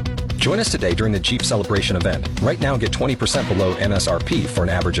Join us today during the Jeep Celebration event. Right now, get 20% below MSRP for an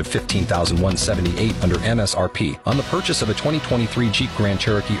average of $15,178 under MSRP on the purchase of a 2023 Jeep Grand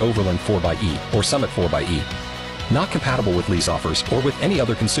Cherokee Overland 4xE or Summit 4xE. Not compatible with lease offers or with any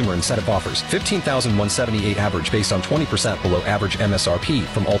other consumer incentive offers. $15,178 average based on 20% below average MSRP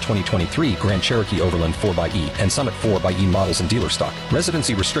from all 2023 Grand Cherokee Overland 4xE and Summit 4xE models in dealer stock.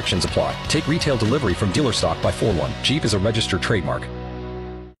 Residency restrictions apply. Take retail delivery from dealer stock by 4/1. Jeep is a registered trademark.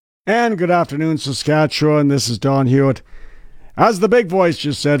 And good afternoon, Saskatchewan. This is Don Hewitt. As the big voice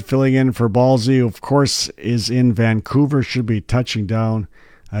just said, filling in for Ballsy, of course, is in Vancouver. Should be touching down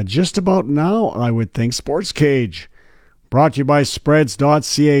just about now, I would think. Sports Cage, brought to you by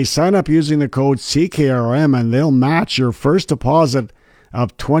Spreads.ca. Sign up using the code CKRM and they'll match your first deposit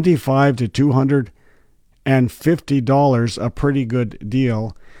of $25 to $250. A pretty good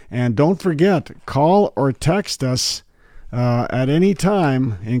deal. And don't forget, call or text us at any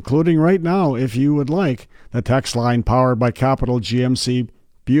time, including right now, if you would like. The text line powered by Capital GMC,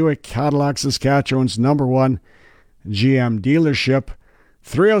 Buick Cadillac, Saskatchewan's #1 GM dealership.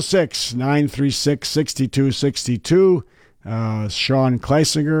 306-936-6262. Sean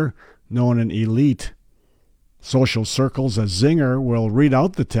Kleisinger, known in elite social circles as Zinger, will read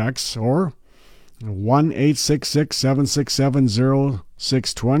out the text, or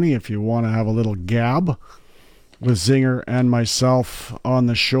 1-866-767-0620 if you want to have a little gab with Zinger and myself on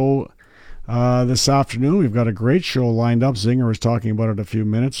the show this afternoon. We've got a great show lined up. Zinger was talking about it a few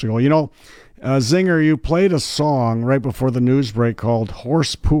minutes ago. You know, Zinger, you played a song right before the news break called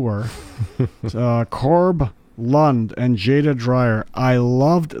Horse Poor. Corb Lund and Jada Dreyer. I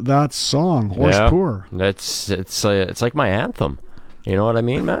loved that song, Horse Poor. It's like my anthem. You know what I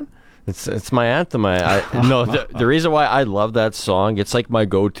mean, man? It's my anthem. The reason why I love that song, it's like my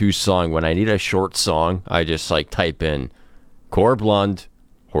go-to song. When I need a short song, I just like type in Corb Lund,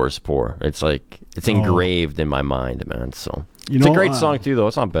 Horse Poor. It's like it's engraved in my mind, man. So it's a great song too, though.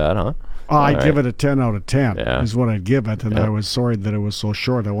 It's not bad, huh? I'd give it a 10 out of 10 is what I'd give it, and I was sorry that it was so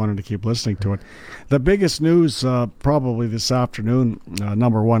short. I wanted to keep listening to it. The biggest news probably this afternoon,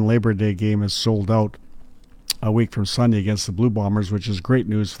 #1 Labor Day game is sold out a week from Sunday against the Blue Bombers, which is great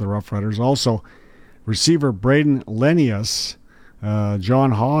news for the Rough Riders. Also, receiver Braden Lenius,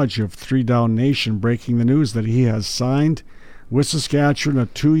 John Hodge of 3 Down Nation, breaking the news that he has signed with Saskatchewan a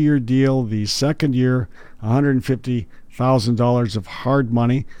 2-year deal. The second year, $150,000 of hard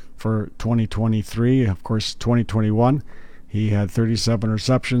money for 2023. Of course, 2021, he had 37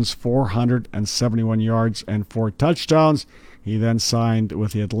 receptions, 471 yards, and 4 touchdowns. He then signed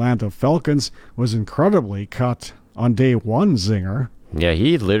with the Atlanta Falcons, was incredibly cut on day 1, Zinger. Yeah,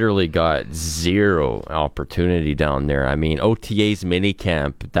 he literally got 0 opportunity down there. I mean, OTA's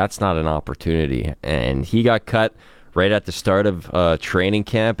minicamp, that's not an opportunity. And he got cut right at the start of training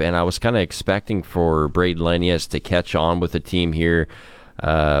camp, and I was kind of expecting for Braden Lenius to catch on with the team here.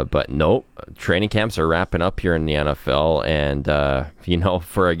 But no, training camps are wrapping up here in the NFL, and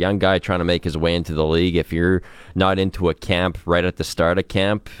for a young guy trying to make his way into the league, if you're not into a camp right at the start of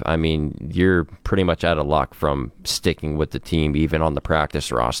camp, I mean, you're pretty much out of luck from sticking with the team, even on the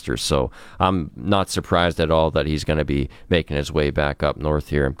practice roster. So I'm not surprised at all that he's going to be making his way back up north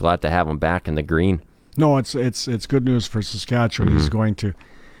here. I'm glad to have him back in the green. No, it's good news for Saskatchewan. Mm-hmm. He's going to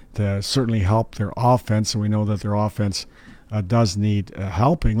certainly help their offense, and we know that their offense does need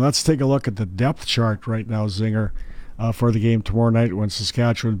helping. Let's take a look at the depth chart right now, Zinger, for the game tomorrow night when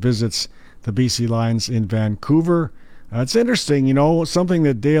Saskatchewan visits the BC Lions in Vancouver. It's interesting, something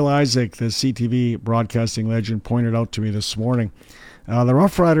that Dale Isaac, the CTV broadcasting legend, pointed out to me this morning. The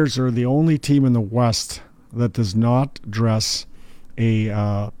Rough Riders are the only team in the West that does not dress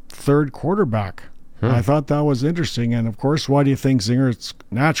a third quarterback. I thought that was interesting. And, of course, why do you think, Zinger? It's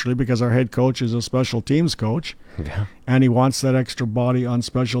naturally because our head coach is a special teams coach, and he wants that extra body on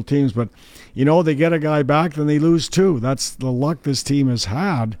special teams. But, they get a guy back, then they lose 2. That's the luck this team has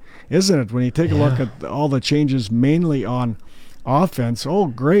had, isn't it? When you take a look at all the changes mainly on offense,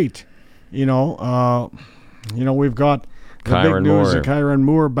 great. We've got the big news of Kyron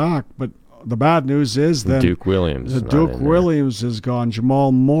Moore back, but the bad news is then Duke Williams. Duke Williams is gone.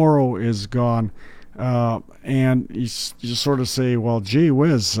 Jamal Morrow is gone. And you sort of say, well, gee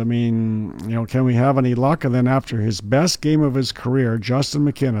whiz, I mean, can we have any luck? And then after his best game of his career, Justin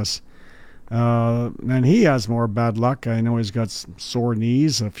McInnes, and he has more bad luck. I know he's got sore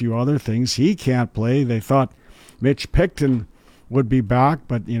knees, a few other things. He can't play. They thought Mitch Picton would be back,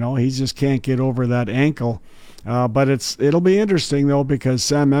 but, he just can't get over that ankle. But it'll be interesting, though, because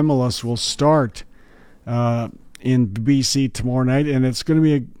Sam Emilus will start in BC tomorrow night, and it's going to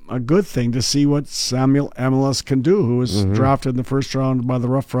be a good thing to see what Samuel Emelis can do, who was drafted in the first round by the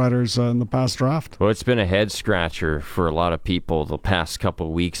Rough Riders in the past draft. Well, it's been a head-scratcher for a lot of people the past couple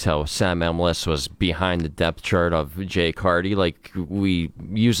of weeks how Sam Emelis was behind the depth chart of Jake Hardy. Like, we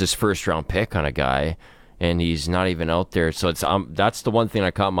use this first-round pick on a guy, and he's not even out there. So it's that's the one thing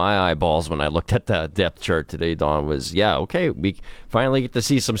that caught my eyeballs when I looked at the depth chart today, Don, was, okay, we finally get to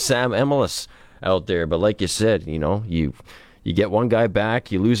see some Sam Emelis out there. But like you said, you get one guy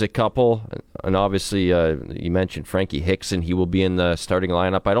back, you lose a couple, and obviously you mentioned Frankie Hickson. He will be in the starting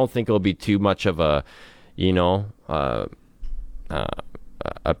lineup. I don't think it'll be too much of a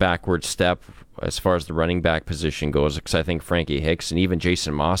backward step as far as the running back position goes, because I think Frankie Hickson, even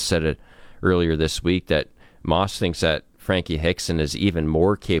Jason Moss said it earlier this week, that Moss thinks that Frankie Hickson is even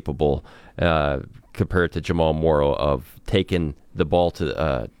more capable compared to Jamal Morrow of taking the ball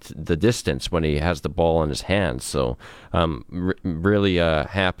to the distance when he has the ball in his hands. So really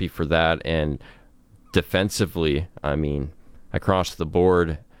happy for that. And defensively, I mean, across the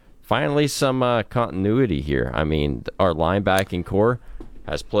board, finally some continuity here. I mean, our linebacking core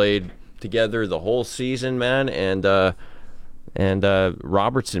has played together the whole season, man, and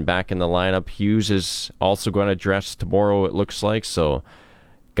Robertson back in the lineup. Hughes is also going to dress tomorrow, it looks like, so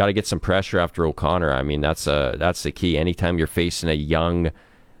got to get some pressure after O'Connor. I mean, that's the key. Anytime you're facing a young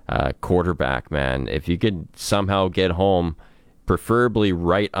quarterback, man, if you could somehow get home, preferably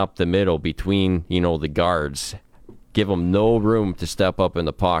right up the middle between, the guards, give them no room to step up in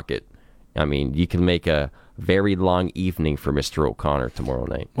the pocket. I mean, you can make a very long evening for Mr. O'Connor tomorrow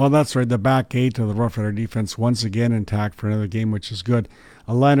night. Well, that's right. The back eight of the Rough Rider defense once again intact for another game, which is good.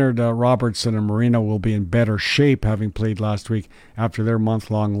 Leonard, Robertson, and Marino will be in better shape, having played last week after their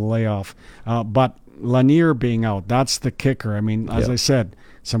month-long layoff. But Lanier being out, that's the kicker. I mean, as I said,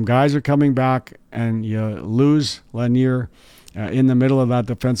 some guys are coming back, and you lose Lanier in the middle of that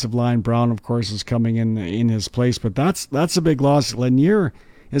defensive line. Brown, of course, is coming in his place, but that's a big loss. Lanier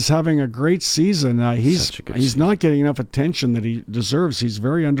is having a great season. He's not getting enough attention that he deserves. He's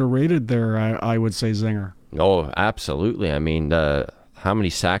very underrated there, I would say, Zinger. Oh, absolutely. I mean, how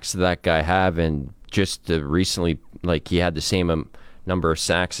many sacks did that guy have? And just recently, like, he had the same number of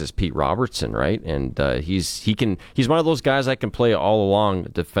sacks as Pete Robertson, right? And he's one of those guys that can play all along the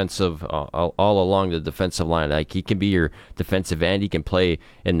defensive line. Like, he can be your defensive end. He can play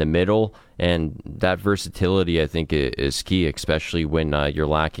in the middle, and that versatility, I think, is key, especially when you're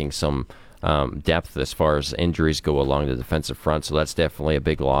lacking some depth as far as injuries go along the defensive front. So that's definitely a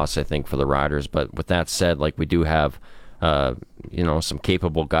big loss, I think, for the Riders. But with that said, like, we do have some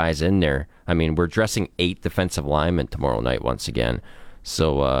capable guys in there. I mean, we're dressing 8 defensive linemen tomorrow night once again.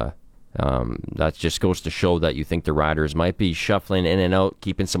 So that just goes to show that you think the Riders might be shuffling in and out,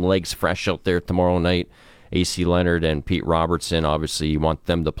 keeping some legs fresh out there tomorrow night. AC Leonard and Pete Robertson, obviously you want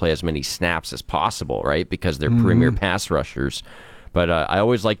them to play as many snaps as possible, right? Because they're premier pass rushers. But I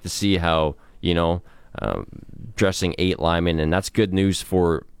always like to see how, dressing 8 linemen, and that's good news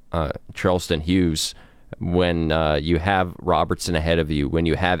for Charleston Hughes, when you have Robertson ahead of you, when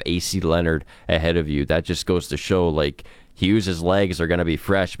you have AC Leonard ahead of you. That just goes to show, like, Hughes' legs are going to be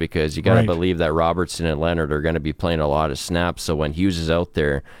fresh, because you got to believe that Robertson and Leonard are going to be playing a lot of snaps. So when Hughes is out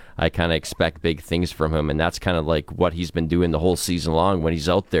there, I kind of expect big things from him, and that's kind of like what he's been doing the whole season long. When he's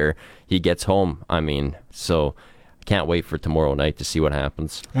out there, he gets home. I mean, so can't wait for tomorrow night to see what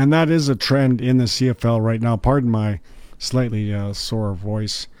happens. And that is a trend in the CFL right now. Pardon my slightly sore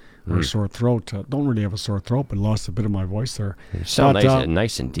voice. Or sore throat. Don't really have a sore throat, but lost a bit of my voice there. You sound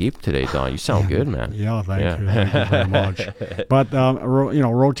nice and deep today, Don. You sound good, man. Yeah, thank you. Thank you very much. But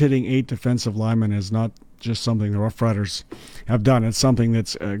rotating 8 defensive linemen is not just something the Rough Riders have done. It's something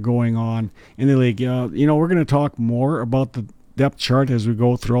that's going on in the league. We're going to talk more about the depth chart as we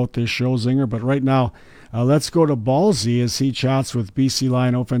go throughout this show, Zinger. But right now, let's go to Ballsy as he chats with BC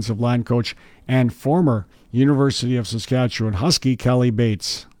Lion offensive line coach and former University of Saskatchewan Husky Kelly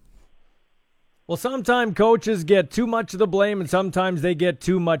Bates. Well, sometimes coaches get too much of the blame and sometimes they get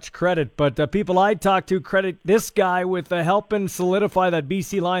too much credit. But people I talk to credit this guy with helping solidify that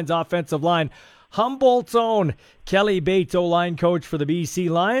BC Lions offensive line. Humboldt's own Kelly Bates, O-line coach for the BC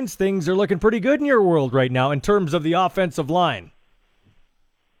Lions. Things are looking pretty good in your world right now in terms of the offensive line.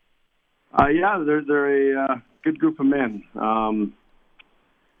 They're a good group of men.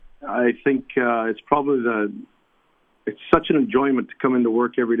 I think it's probably it's such an enjoyment to come into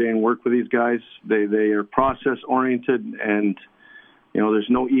work every day and work with these guys. They are process oriented, and there's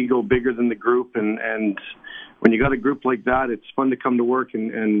no ego bigger than the group, and when you got a group like that, it's fun to come to work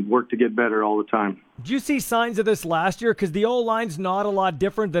and work to get better all the time. Did you see signs of this last year? Because the O-line's not a lot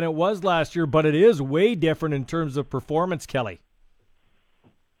different than it was last year, but it is way different in terms of performance, Kelly.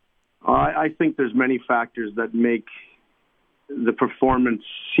 I think there's many factors that make the performance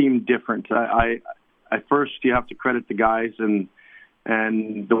seem different. At first, you have to credit the guys and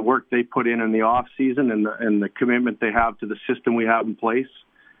the work they put in the off season and the commitment they have to the system we have in place.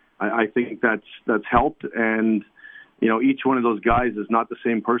 I think that's helped, and each one of those guys is not the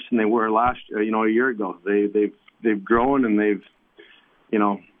same person they were a year ago. They've grown, and they've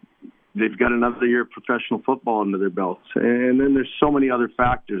got another year of professional football under their belts. And then there's so many other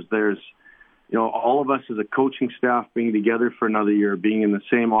factors. There's all of us as a coaching staff being together for another year, being in the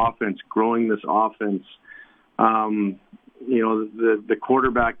same offense, growing this offense. The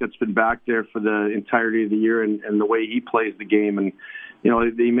quarterback that's been back there for the entirety of the year and the way he plays the game, and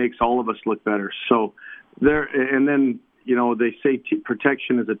he makes all of us look better. So they say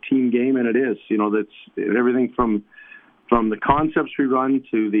protection is a team game, and it is. That's everything from the concepts we run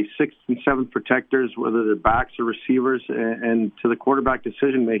to the 6th and 7th protectors, whether they're backs or receivers, and to the quarterback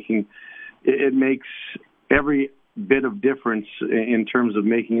decision making. It makes every bit of difference in terms of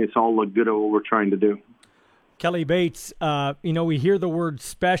making us all look good at what we're trying to do. Kelly Bates, we hear the word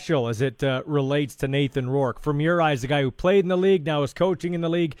special as it relates to Nathan Rourke. From your eyes, the guy who played in the league, now is coaching in the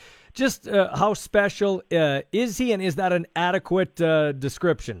league, just how special is he, and is that an adequate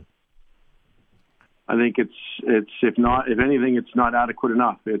description? I think it's if anything, it's not adequate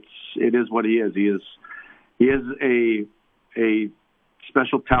enough. It is what he is. He is a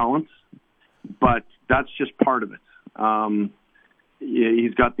special talent, but that's just part of it.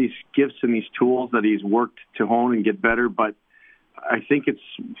 He's got these gifts and these tools that he's worked to hone and get better, but I think it's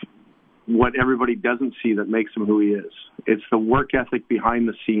what everybody doesn't see that makes him who he is. It's the work ethic behind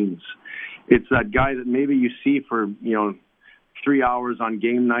the scenes. It's that guy that maybe you see for, 3 hours on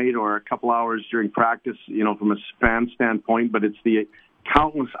game night or a couple hours during practice, from a fan standpoint, but it's the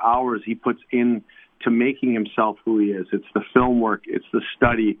countless hours he puts in to making himself who he is. It's the film work, it's the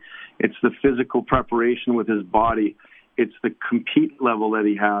study, it's the physical preparation with his body. It's the compete level that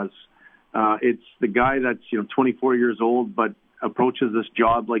he has. It's the guy that's 24 years old but approaches this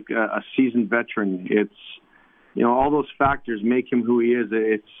job like a seasoned veteran. It's all those factors make him who he is.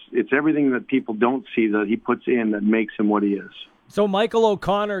 It's everything that people don't see that he puts in that makes him what he is. So Michael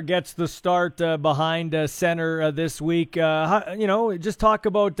O'Connor gets the start behind center this week. Just talk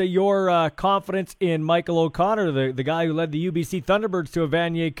about your confidence in Michael O'Connor, the guy who led the UBC Thunderbirds to a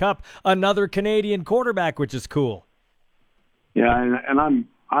Vanier Cup, another Canadian quarterback, which is cool. Yeah, and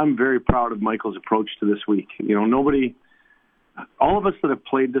I'm very proud of Michael's approach to this week. All of us that have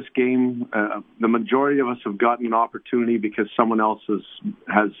played this game, the majority of us have gotten an opportunity because someone else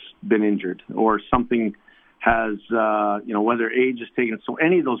has been injured or something has, whether age has taken it. So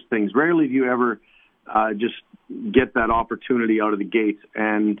any of those things, rarely do you ever just get that opportunity out of the gate.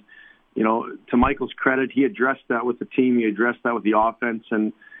 And, to Michael's credit, he addressed that with the team. He addressed that with the offense.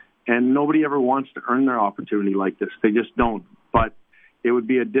 And nobody ever wants to earn their opportunity like this. They just don't. But it would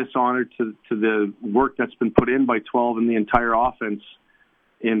be a dishonor to the work that's been put in by 12 and the entire offense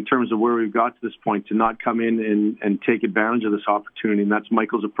in terms of where we've got to this point to not come in and take advantage of this opportunity. And that's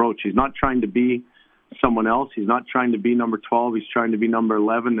Michael's approach. He's not trying to be someone else. He's not trying to be number 12. He's trying to be number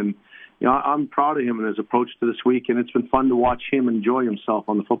 11. And, I'm proud of him and his approach to this week, and it's been fun to watch him enjoy himself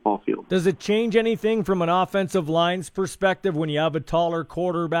on the football field. Does it change anything from an offensive line's perspective when you have a taller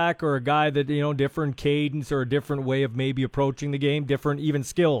quarterback or a guy that, different cadence or a different way of maybe approaching the game, different even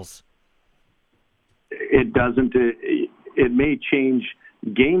skills? It doesn't. It may change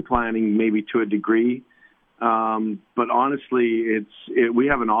game planning maybe to a degree, but honestly, we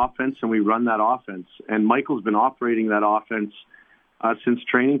have an offense and we run that offense, and Michael's been operating that offense since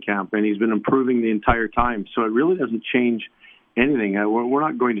training camp, and he's been improving the entire time. So it really doesn't change anything. We're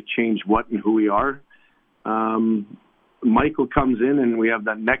not going to change what and who we are. Michael comes in, and we have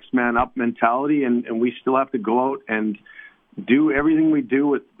that next man up mentality, and we still have to go out and do everything we do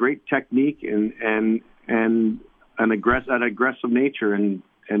with great technique and an aggressive nature, and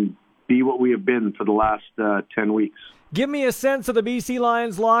be what we have been for the last 10 weeks. Give me a sense of the BC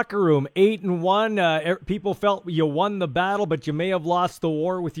Lions locker room. 8-1. People felt you won the battle, but you may have lost the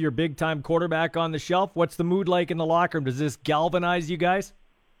war with your big-time quarterback on the shelf. What's the mood like in the locker room? Does this galvanize you guys?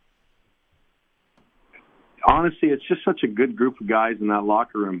 Honestly, it's just such a good group of guys in that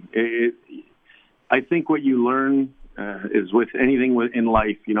locker room. I think what you learn is with anything in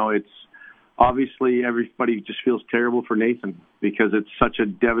life, it's obviously everybody just feels terrible for Nathan because it's such a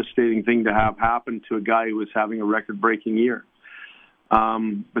devastating thing to have happen to a guy who was having a record-breaking year.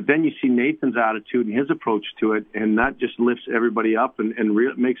 But then you see Nathan's attitude and his approach to it, and that just lifts everybody up and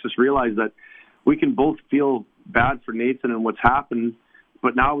makes us realize that we can both feel bad for Nathan and what's happened,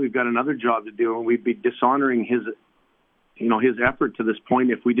 but now we've got another job to do, and we'd be dishonoring his effort to this point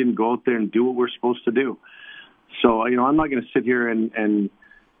if we didn't go out there and do what we're supposed to do. So, I'm not going to sit here and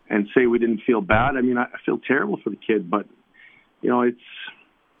say we didn't feel bad. I mean, I feel terrible for the kid, but, it's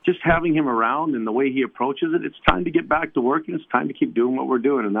just having him around and the way he approaches it. It's time to get back to work, and it's time to keep doing what we're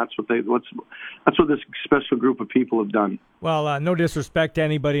doing, and that's what this special group of people have done. Well, no disrespect to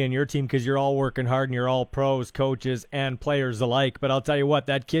anybody in your team, because you're all working hard and you're all pros, coaches, and players alike. But I'll tell you what,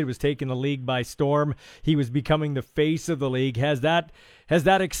 that kid was taking the league by storm. He was becoming the face of the league. Has that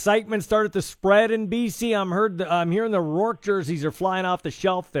excitement started to spread in BC? I'm hearing the Rourke jerseys are flying off the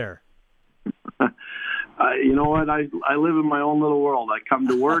shelf there. You know what? I live in my own little world. I come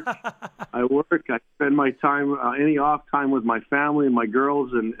to work, I work, I spend my time, any off time with my family and my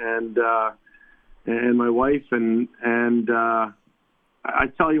girls and my wife. And I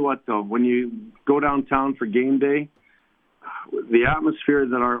tell you what, though, when you go downtown for game day, the atmosphere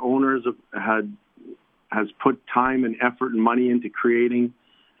that our owners has put time and effort and money into creating,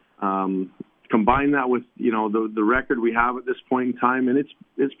 combine that with the record we have at this point in time, and it's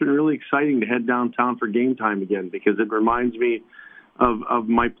been really exciting to head downtown for game time again, because it reminds me of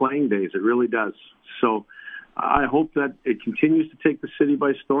my playing days. It really does. So I hope that it continues to take the city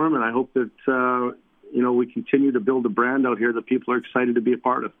by storm, and I hope that we continue to build a brand out here that people are excited to be a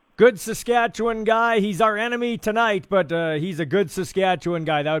part of. Good Saskatchewan guy. He's our enemy tonight, but he's a good Saskatchewan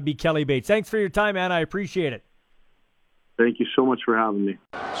guy. That would be Kelly Bates. Thanks for your time, man. I appreciate it. Thank you so much for having me.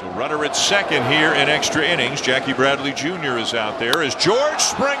 So runner at second here in extra innings. Jackie Bradley Jr. is out there as George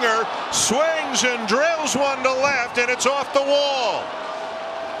Springer swings and drills one to left, and it's off the wall.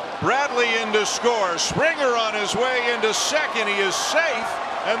 Bradley in to score. Springer on his way into second. He is safe,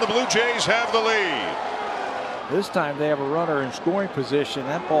 and the Blue Jays have the lead. This time they have a runner in scoring position.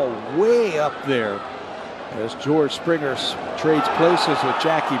 That ball way up there as George Springer trades places with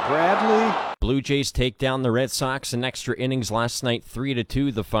Jackie Bradley. Blue Jays take down the Red Sox in extra innings last night,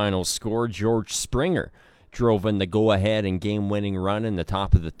 3-2 the final score. George Springer drove in the go-ahead and game-winning run in the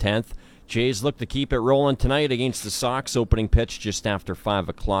top of the 10th. Jays look to keep it rolling tonight against the Sox. Opening pitch just after 5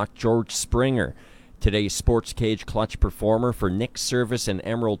 o'clock. George Springer, today's Sports Cage clutch performer for Nick's Service in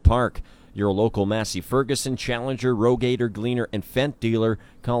Emerald Park. Your local Massey Ferguson, Challenger, Rogator, Gleaner, and Fent dealer.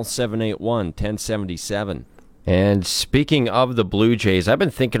 Call 781-1077. And speaking of the Blue Jays, I've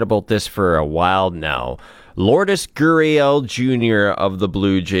been thinking about this for a while now. Lourdes Gurriel Jr. of the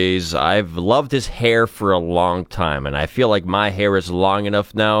Blue Jays, I've loved his hair for a long time, and I feel like my hair is long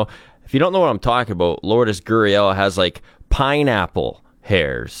enough now. If you don't know what I'm talking about, Lourdes Gurriel has like pineapple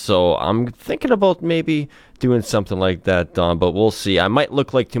hair, so I'm thinking about maybe doing something like that, Don, but we'll see. I might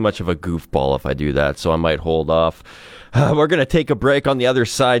look like too much of a goofball if I do that, so I might hold off. We're going to take a break. On the other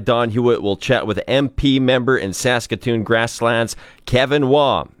side, Don Hewitt will chat with MP member in Saskatoon Grasslands, Kevin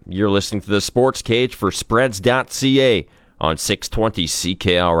Waugh. You're listening to the Sports Cage for Spreads.ca on 620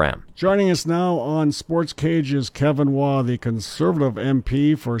 CKRM. Joining us now on Sports Cage is Kevin Waugh, the Conservative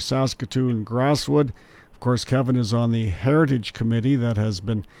MP for Saskatoon Grasswood. Of course, Kevin is on the Heritage Committee that has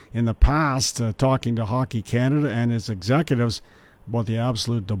been in the past talking to Hockey Canada and its executives about the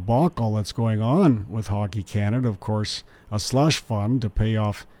absolute debacle that's going on with Hockey Canada. Of course, a slush fund to pay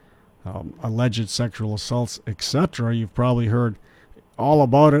off alleged sexual assaults, etc. You've probably heard all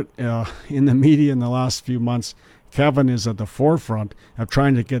about it in the media in the last few months. Kevin is at the forefront of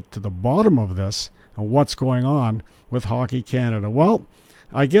trying to get to the bottom of this and what's going on with Hockey Canada. Well,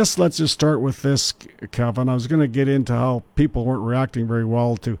 I guess let's just start with this, Kevin. I was going to get into how people weren't reacting very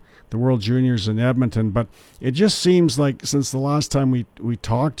well to the World Juniors in Edmonton, but it just seems like since the last time we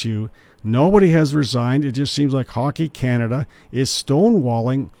talked to you, nobody has resigned. It just seems like Hockey Canada is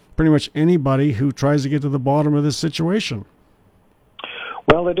stonewalling pretty much anybody who tries to get to the bottom of this situation.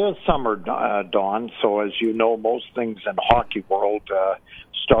 Well, it is summer, Don, so as you know, most things in hockey world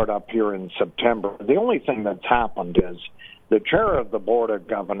start up here in September. The only thing that's happened is the chair of the Board of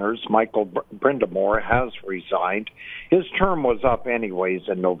Governors, Michael Brindamore, has resigned. His term was up anyways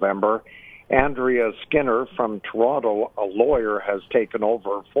in November. Andrea Skinner from Toronto, a lawyer, has taken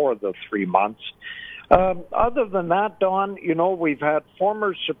over for the 3 months. Other than that, Don, you know, we've had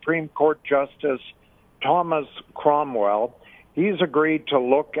former Supreme Court Justice Thomas Cromwell. He's agreed to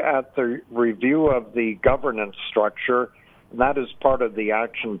look at the review of the governance structure, and that is part of the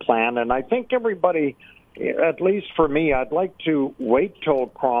action plan. And I think everybody, at least for me, I'd like to wait till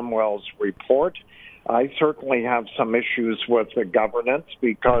Cromwell's report. I certainly have some issues with the governance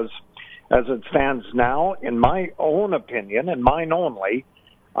because as it stands now, in my own opinion, and mine only,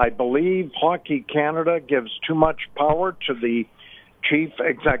 I believe Hockey Canada gives too much power to the chief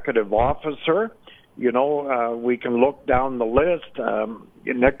executive officer. You know, we can look down the list,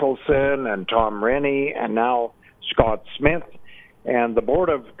 Nicholson and Tom Rennie and now Scott Smith. And the Board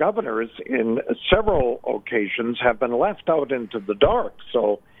of Governors in several occasions have been left out into the dark.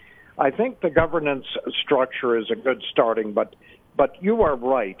 So I think the governance structure is a good starting, but you are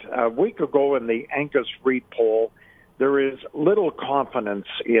right. A week ago in the Angus Reid poll, there is little confidence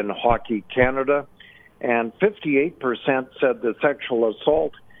in Hockey Canada, and 58% said the sexual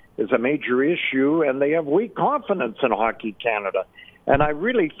assault is a major issue, and they have weak confidence in Hockey Canada. And I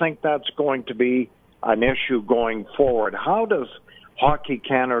really think that's going to be an issue going forward. How does Hockey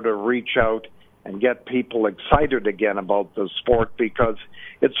Canada reach out and get people excited again about the sport, because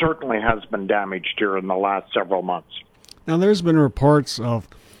it certainly has been damaged here in the last several months. Now, there's been reports of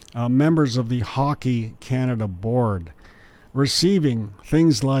members of the Hockey Canada board receiving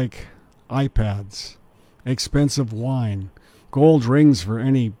things like iPads, expensive wine, gold rings for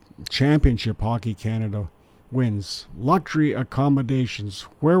any championship Hockey Canada wins, luxury accommodations,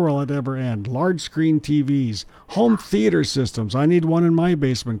 where will it ever end, large screen TVs, home theater systems, I need one in my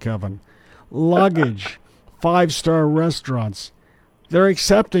basement, Kevin, luggage, 5-star restaurants. They're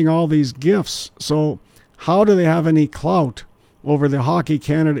accepting all these gifts. So how do they have any clout over the Hockey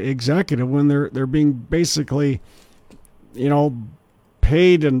Canada executive when they're being basically, you know,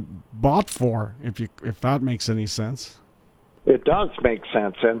 paid and bought for, if that makes any sense? It does make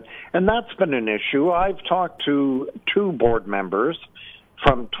sense, and that's been an issue. I've talked to 2 board members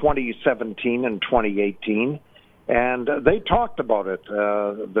from 2017 and 2018, and they talked about it.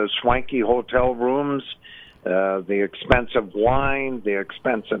 The swanky hotel rooms, the expensive wine, the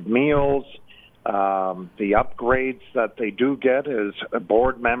expensive meals, the upgrades that they do get as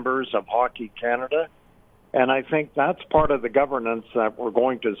board members of Hockey Canada. And I think that's part of the governance that we're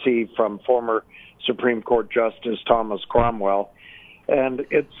going to see from former Supreme Court Justice Thomas Cromwell. And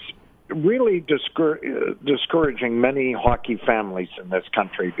it's really discouraging many hockey families in this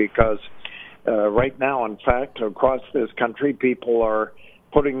country, because right now, in fact, across this country, people are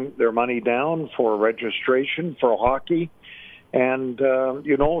putting their money down for registration for hockey. And,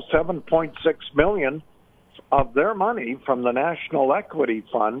 $7.6 million of their money from the National Equity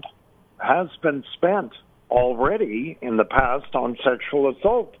Fund has been spent already in the past on sexual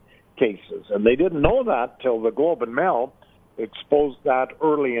assault cases. And they didn't know that till the Globe and Mail exposed that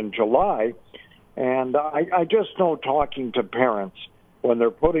early in July. And I just know, talking to parents, when they're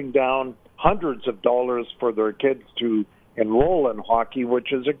putting down hundreds of dollars for their kids to enroll in hockey,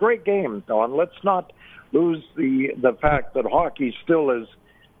 which is a great game, Don. Let's not lose the fact that hockey still is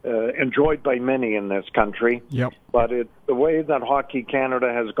enjoyed by many in this country. Yep. But it's the way that Hockey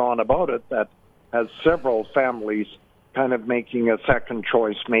Canada has gone about it that has several families kind of making a second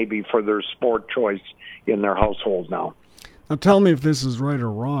choice maybe for their sport choice in their household now. Now tell me if this is right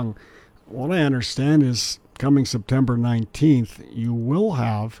or wrong. What I understand is coming September 19th, you will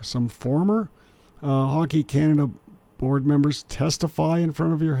have some former Hockey Canada board members testify in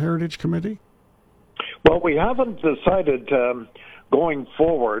front of your Heritage Committee? Well, we haven't decided going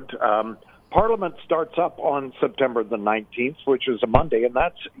forward. Parliament starts up on September the 19th, which is a Monday, and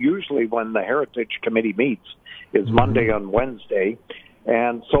that's usually when the Heritage Committee meets, is Monday on Wednesday.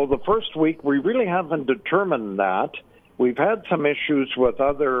 And so the first week, we really haven't determined that. We've had some issues with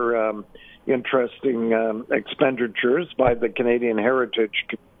other interesting expenditures by the Canadian Heritage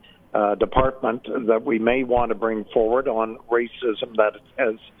Department that we may want to bring forward on racism that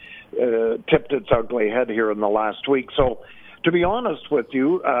has tipped its ugly head here in the last week. So, to be honest with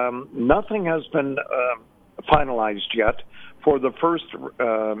you, nothing has been finalized yet for the first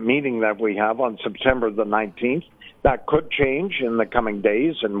meeting that we have on September the 19th. That could change in the coming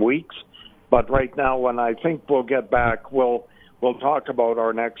days and weeks. But right now, when I think we'll get back, we'll talk about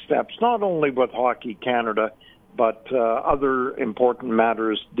our next steps, not only with Hockey Canada, but other important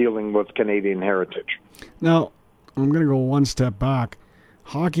matters dealing with Canadian heritage. Now, I'm going to go one step back.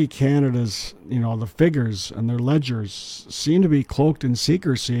 Hockey Canada's, the figures and their ledgers seem to be cloaked in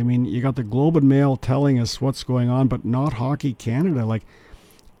secrecy. I mean, you got the Globe and Mail telling us what's going on, but not Hockey Canada. Like,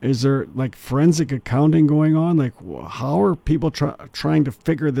 is there forensic accounting going on? Like, how are people trying to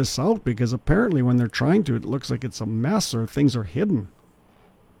figure this out? Because apparently when they're trying to, it looks like it's a mess or things are hidden.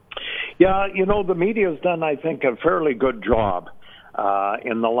 Yeah, the media's done, I think, a fairly good job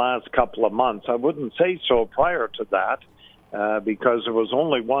in the last couple of months. I wouldn't say so prior to that. Because there was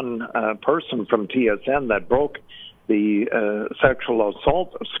only one person from TSN that broke the sexual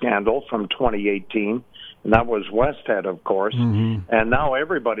assault scandal from 2018, and that was Westhead, of course. Mm-hmm. And now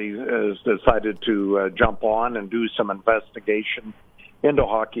everybody has decided to jump on and do some investigation into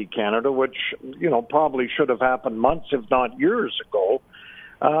Hockey Canada, which, probably should have happened months, if not years ago.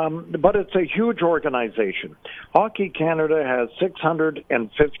 But it's a huge organization. Hockey Canada has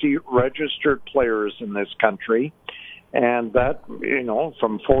 650 registered players in this country, and that,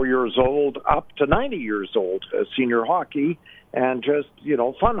 from 4 years old up to 90 years old, senior hockey, and just,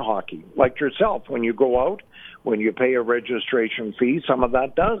 fun hockey. Like yourself, when you go out, when you pay a registration fee, some of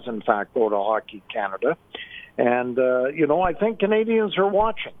that does, in fact, go to Hockey Canada. And, I think Canadians are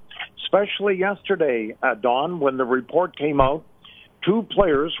watching, especially yesterday, Don, when the report came out. 2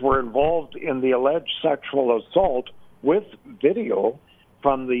 players were involved in the alleged sexual assault with video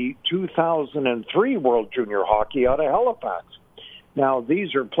from the 2003 World Junior Hockey out of Halifax. Now,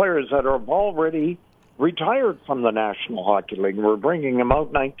 these are players that have already retired from the National Hockey League. We're bringing them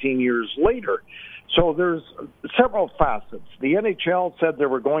out 19 years later. So there's several facets. The NHL said they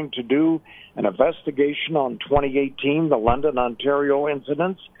were going to do an investigation on 2018, the London, Ontario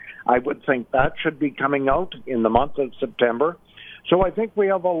incidents. I would think that should be coming out in the month of September. So I think we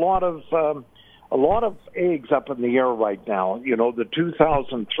have a lot of eggs up in the air right now. The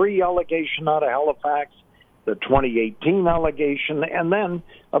 2003 allegation out of Halifax, the 2018 allegation, and then,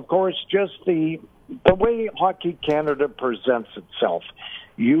 of course, just the way Hockey Canada presents itself.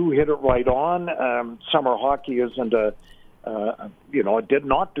 You hit it right on. Summer hockey isn't it did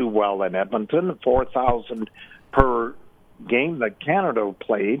not do well in Edmonton. 4,000 per game that Canada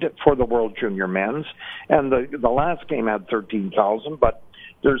played for the World Junior Men's, and the last game had 13,000, but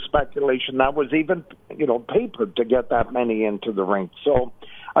there's speculation that was even papered to get that many into the rink. So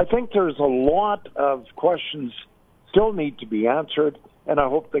I think there's a lot of questions still need to be answered, and I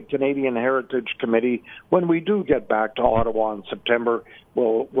hope the Canadian Heritage Committee, when we do get back to Ottawa in September,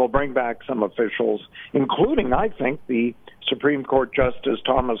 will bring back some officials, including, I think, the Supreme Court Justice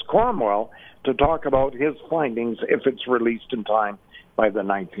Thomas Cromwell, to talk about his findings if it's released in time by the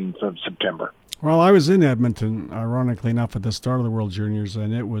 19th of September. Well, I was in Edmonton, ironically enough, at the start of the World Juniors,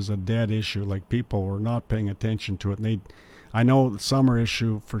 and it was a dead issue. Like, people were not paying attention to it. And I know the summer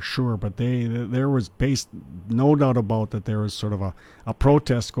issue for sure, but there was no doubt about that there was sort of a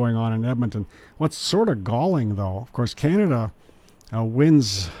protest going on in Edmonton. What's sort of galling, though, of course, Canada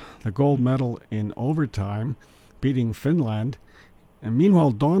wins the gold medal in overtime, beating Finland. And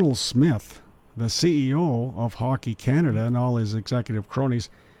meanwhile, Donald Smith, the CEO of Hockey Canada, and all his executive cronies,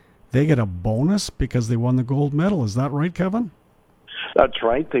 they get a bonus because they won the gold medal. Is that right, Kevin? That's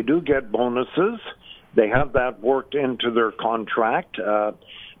right. They do get bonuses. They have that worked into their contract.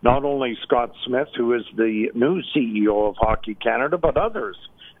 Not only Scott Smith, who is the new CEO of Hockey Canada, but others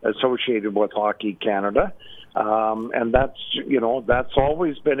associated with Hockey Canada. And that's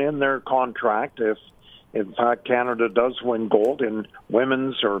always been in their contract. If, in fact, Canada does win gold in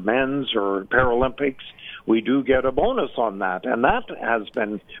women's or men's or Paralympics, we do get a bonus on that. And that has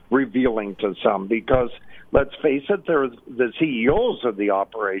been revealing to some because, let's face it, they're the CEOs of the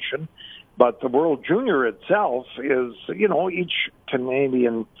operation. But the World Junior itself is, each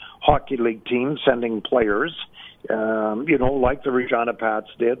Canadian Hockey League team sending players, like the Regina Pats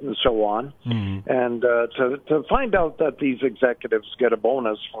did and so on. Mm-hmm. And to find out that these executives get a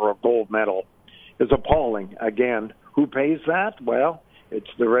bonus for a gold medal is appalling. Again, who pays that? Well, it's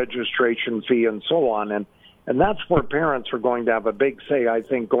the registration fee and so on. And that's where parents are going to have a big say, I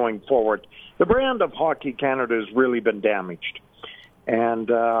think, going forward. The brand of Hockey Canada has really been damaged. And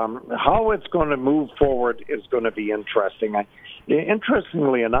how it's going to move forward is going to be interesting.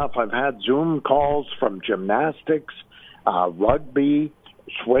 Interestingly enough, I've had Zoom calls from gymnastics, rugby,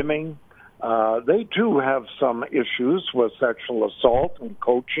 swimming. They, too, have some issues with sexual assault and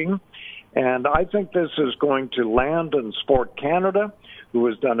coaching. And I think this is going to land in Sport Canada, who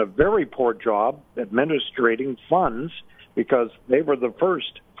has done a very poor job administrating funds because they were the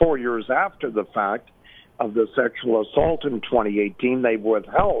first 4 years after the fact of the sexual assault in 2018. They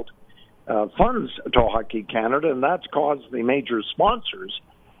withheld funds to Hockey Canada, and that's caused the major sponsors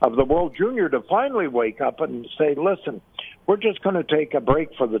of the World Junior to finally wake up and say, listen, we're just going to take a break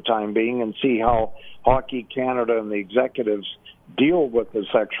for the time being and see how Hockey Canada and the executives deal with the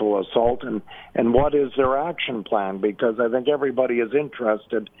sexual assault and what is their action plan, because I think everybody is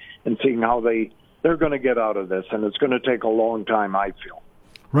interested in seeing how they're going to get out of this, and it's going to take a long time, I feel.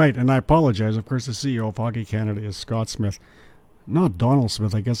 Right, and I apologize. Of course, the CEO of Hockey Canada is Scott Smith, not Donald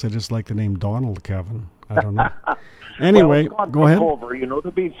Smith. I guess I just like the name Donald, Kevin. I don't know. Anyway, well, go ahead. Over.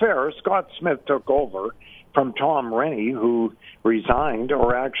 To be fair, Scott Smith took over from Tom Rennie, who resigned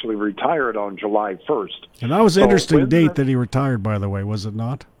or actually retired on July 1st. And that was an interesting date that he retired, by the way, was it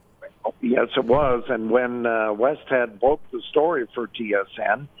not? Yes, it was. And when Westhead broke the story for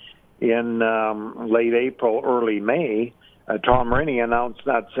TSN in late April, early May, Tom Rainey announced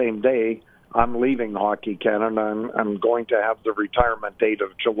that same day, I'm leaving Hockey Canada. I'm going to have the retirement date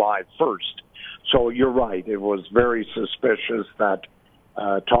of July 1st. So you're right. It was very suspicious that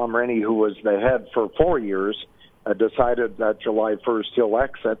Tom Rainey, who was the head for 4 years, decided that July 1st he'll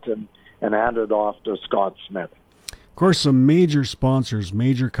exit and handed off to Scott Smith. Of course, some major sponsors,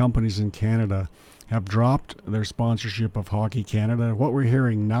 major companies in Canada have dropped their sponsorship of Hockey Canada. What we're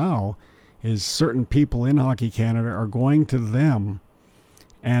hearing now is certain people in Hockey Canada are going to them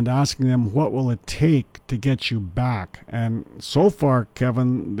and asking them, what will it take to get you back? And so far,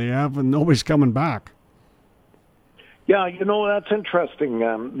 Kevin, nobody's coming back. Yeah, that's interesting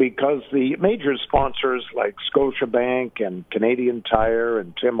because the major sponsors like Scotiabank and Canadian Tire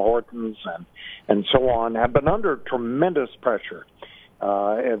and Tim Hortons and so on have been under tremendous pressure.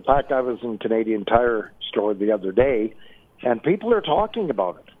 In fact, I was in Canadian Tire store the other day, and people are talking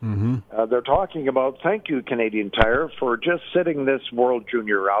about it. Mm-hmm. They're talking about, thank you, Canadian Tire, for just sitting this World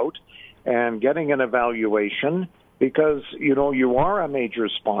Junior out and getting an evaluation because, you are a major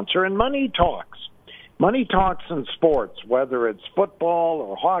sponsor, and money talks. Money talks in sports, whether it's football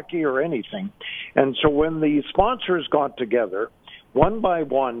or hockey or anything. And so when the sponsors got together, one by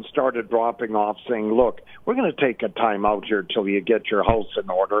one started dropping off saying, look, we're going to take a time out here till you get your house in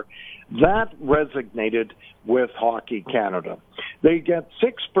order. That resonated with Hockey Canada. They get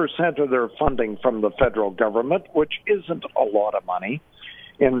 6% of their funding from the federal government, which isn't a lot of money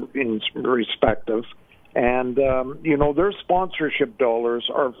in respective. And, their sponsorship dollars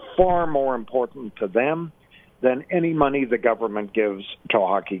are far more important to them than any money the government gives to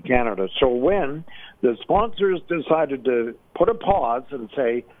Hockey Canada. So when the sponsors decided to put a pause and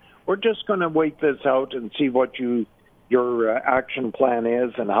say, we're just going to wait this out and see what your action plan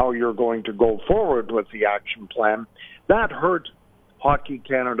is and how you're going to go forward with the action plan, that hurt Hockey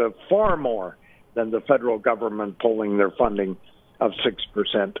Canada far more than the federal government pulling their funding of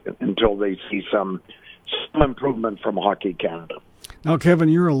 6% until they see some improvement from Hockey Canada. Now, Kevin,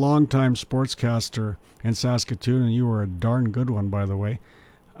 you're a longtime sportscaster in Saskatoon, and you were a darn good one, by the way.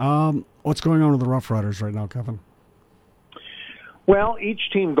 What's going on with the Rough Riders right now, Kevin? Well,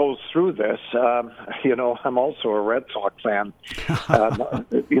 each team goes through this. I'm also a Red Sox fan.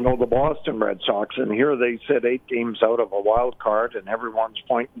 The Boston Red Sox, and here they sit 8 games out of a wild card, and everyone's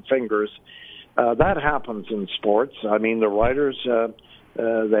pointing fingers. That happens in sports. I mean, the Riders,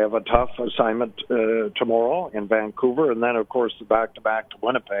 they have a tough assignment tomorrow in Vancouver, and then, of course, the back-to-back to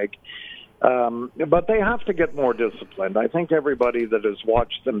Winnipeg. But they have to get more disciplined. I think everybody that has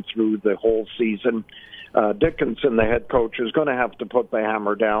watched them through the whole season, Dickinson, the head coach, is going to have to put the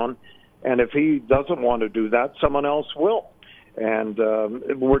hammer down. And if he doesn't want to do that, someone else will. And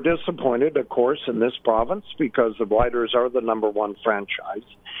we're disappointed, of course, in this province because the Riders are the number one franchise.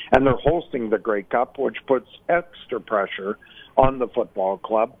 And they're hosting the Grey Cup, which puts extra pressure on the football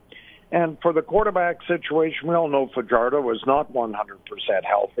club. And for the quarterback situation, we all know Fajardo was not 100%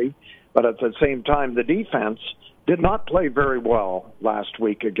 healthy. But at the same time, the defense did not play very well last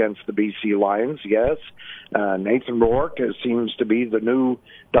week against the BC Lions. Yes, Nathan Rourke seems to be the new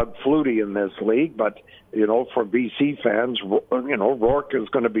Doug Flutie in this league. But, for BC fans, Rourke is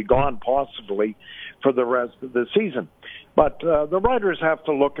going to be gone possibly for the rest of the season. But the Riders have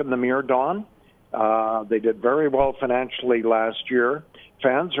to look in the mirror, Don. They did very well financially last year.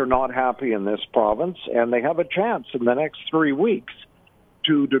 Fans are not happy in this province, and they have a chance in the next 3 weeks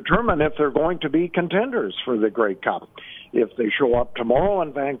to determine if they're going to be contenders for the Grey Cup. If they show up tomorrow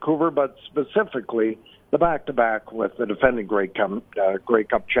in Vancouver, but specifically the back-to-back with the defending Grey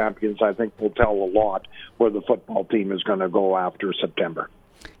Cup champions, I think will tell a lot where the football team is going to go after September.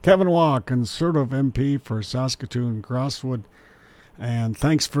 Kevin Waugh, Conservative MP for Saskatoon Crosswood. And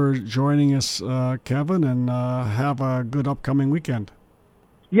thanks for joining us, Kevin, and have a good upcoming weekend.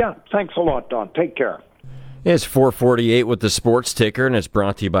 Yeah, thanks a lot, Don. Take care. It's 4:48 with the Sports Ticker, and it's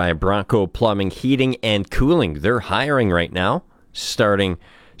brought to you by Bronco Plumbing, Heating, and Cooling. They're hiring right now. Starting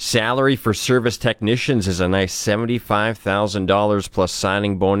salary for service technicians is a nice $75,000 plus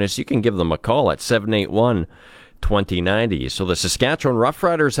signing bonus. You can give them a call at 781-2090. So the Saskatchewan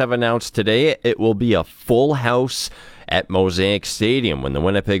Roughriders have announced today it will be a full house at Mosaic Stadium when the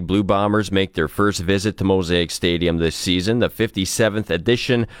Winnipeg Blue Bombers make their first visit to Mosaic Stadium this season. The 57th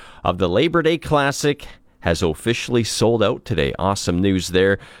edition of the Labor Day Classic has officially sold out today. Awesome news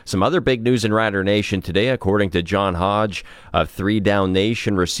there. Some other big news in Rider Nation today. According to John Hodge of 3 Down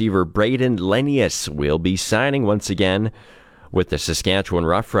Nation, receiver Braden Lenius will be signing once again with the Saskatchewan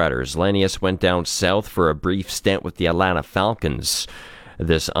Roughriders. Lenius went down south for a brief stint with the Atlanta Falcons.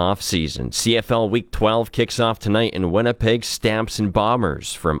 this offseason. CFL Week 12 kicks off tonight in Winnipeg. Stamps and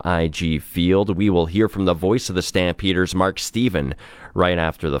Bombers from IG Field. We will hear from the voice of the Stampeders, Mark Stephen, right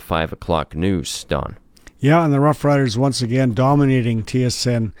after the 5 o'clock news. Don. Yeah, and the Rough Riders once again dominating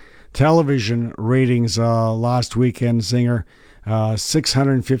TSN television ratings last weekend. Zinger,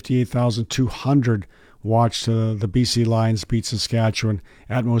 658,200 watched the BC Lions beat Saskatchewan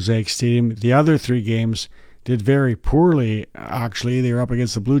at Mosaic Stadium. The other three games did very poorly, actually. They were up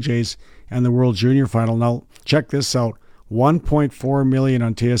against the Blue Jays and the World Junior Final. Now, check this out. 1.4 million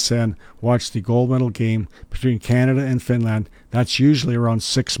on TSN watched the gold medal game between Canada and Finland. That's usually around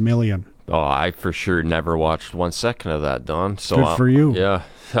 6 million. Oh, I for sure never watched 1 second of that, Don. So good for you. Yeah.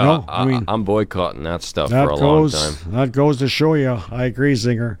 No, I mean, I'm boycotting that stuff for a long time. That goes to show you. I agree,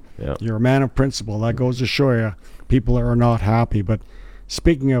 Zinger. Yeah. You're a man of principle. That goes to show you people are not happy. But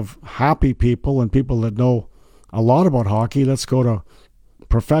speaking of happy people and people that know a lot about hockey, let's go to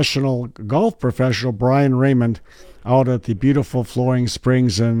golf professional Brian Raymond out at the beautiful Flowing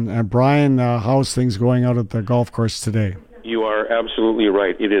Springs. And Brian, how's things going out at the golf course today? You are absolutely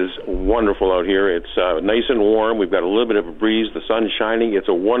right. It is wonderful out here. It's nice and warm. We've got a little bit of a breeze. The sun's shining. It's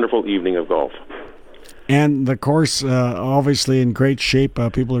a wonderful evening of golf. And the course, obviously in great shape.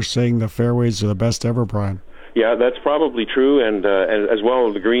 People are saying the fairways are the best ever, Brian. Yeah, that's probably true, and as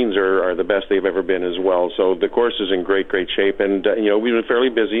well, the greens are the best they've ever been as well. So the course is in great shape, and we've been fairly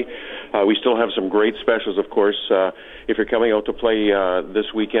busy. We still have some great specials, of course. If you're coming out to play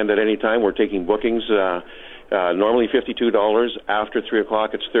this weekend at any time, we're taking bookings. Normally $52. After 3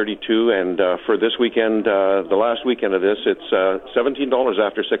 o'clock, it's $32, and for this weekend, the last weekend of this, it's $17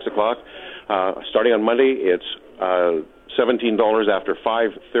 after 6 o'clock. Starting on Monday, it's $17 after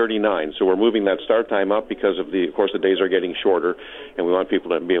 5:39. So we're moving that start time up because of course, the days are getting shorter, and we want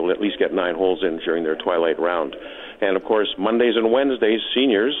people to be able to at least get 9 holes in during their twilight round. And of course, Mondays and Wednesdays,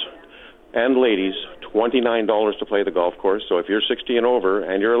 seniors and ladies, $29 to play the golf course. So if you're 60 and over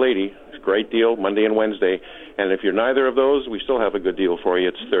and you're a lady, it's a great deal, Monday and Wednesday. And if you're neither of those, we still have a good deal for you.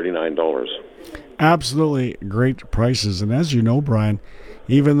 It's $39. Absolutely great prices. And as you know, Brian,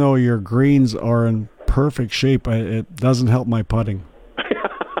 even though your greens are in perfect shape, it doesn't help my putting.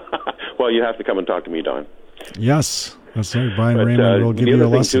 Well, you have to come and talk to me, Don. Yes, that's right. Brian Raymond will give you a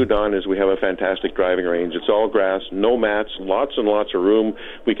lesson. The other thing, too, Don, is we have a fantastic driving range. It's all grass, no mats, lots and lots of room.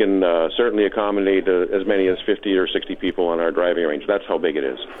 We can certainly accommodate as many as 50 or 60 people on our driving range. That's how big it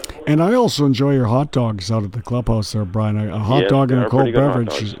is. And I also enjoy your hot dogs out at the clubhouse there, Brian. A hot dog and a cold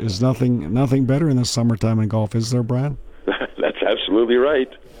beverage is nothing better in the summertime in golf, is there, Brian? That's absolutely right.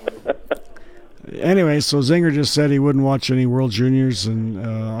 Anyway, so Zinger just said he wouldn't watch any World Juniors, and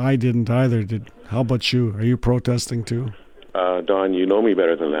I didn't either. How about you? Are you protesting too? Don, you know me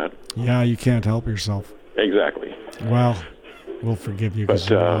better than that. Yeah, you can't help yourself. Exactly. Well, we'll forgive you because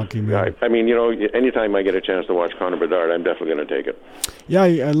you're a hockey man. I mean, anytime I get a chance to watch Connor Bedard, I'm definitely going to take it.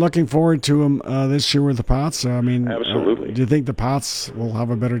 Yeah, looking forward to him this year with the Pats. I mean, absolutely. Do you think the Pats will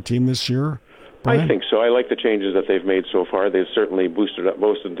have a better team this year, Brian? I think so. I like the changes that they've made so far. They've certainly boosted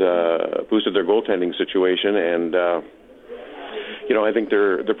their goaltending situation, and I think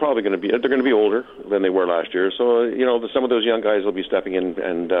they're probably going to be older than they were last year. So some of those young guys will be stepping in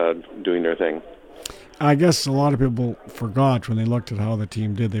and doing their thing. I guess a lot of people forgot when they looked at how the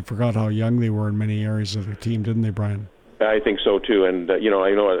team did. They forgot how young they were in many areas of the team, didn't they, Brian? I think so too. And I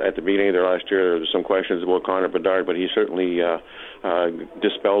know at the beginning of their last year there was some questions about Connor Bedard, but he certainly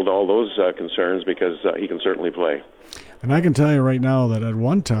dispelled all those concerns because he can certainly play. And I can tell you right now that at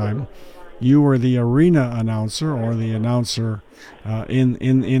one time you were the arena announcer or the announcer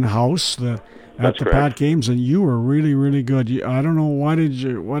in-house at the Pat games, and you were really, really good. I don't know why did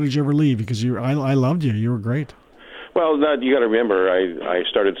you ever leave? Because I loved you. You were great. Well, you got to remember, I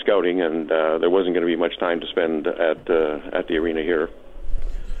started scouting, and there wasn't going to be much time to spend at the arena here.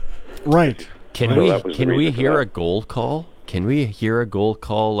 Right. Can we hear a goal call? Can we hear a goal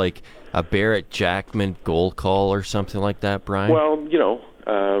call, like a Barrett Jackman goal call or something like that, Brian? Well,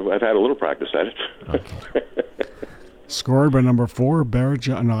 I've had a little practice at it. Okay. Scored by number 4, Barrett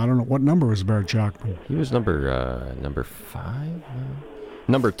Jackman. No, I don't know. What number was Barrett Jackman? He was number 5?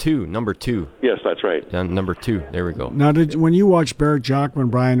 Number 2. Yes, that's right. Number 2. There we go. Now, when you watched Barrett Jackman,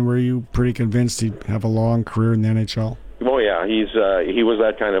 Brian, were you pretty convinced he'd have a long career in the NHL? Oh yeah, he was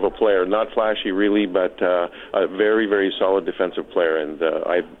that kind of a player. Not flashy, really, but a very, very solid defensive player. And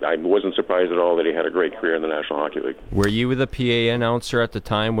I wasn't surprised at all that he had a great career in the National Hockey League. Were you the PA announcer at the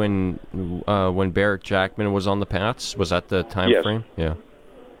time when Barrett Jackman was on the Pats? Was that the time frame? Yeah.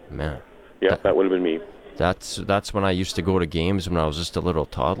 Man. Yeah, that would have been me. That's when I used to go to games when I was just a little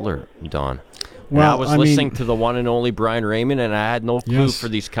toddler, Don. I was listening to the one and only Brian Raymond, and I had no clue for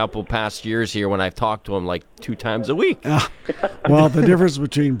these couple past years here when I've talked to him like 2 times a week. Well, the difference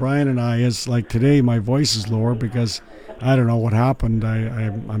between Brian and I is, like, today my voice is lower because I don't know what happened.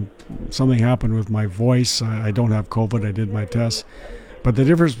 Something happened with my voice. I don't have COVID. I did my test. But the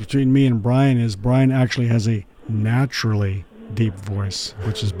difference between me and Brian is Brian actually has a naturally deep voice,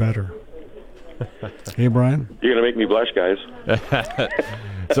 which is better. Hey, Brian? You're going to make me blush, guys.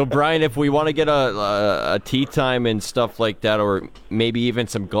 So, Brian, if we want to get a tea time and stuff like that, or maybe even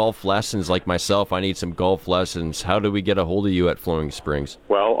some golf lessons like myself, I need some golf lessons. How do we get a hold of you at Flowing Springs?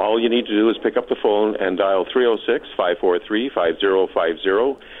 Well, all you need to do is pick up the phone and dial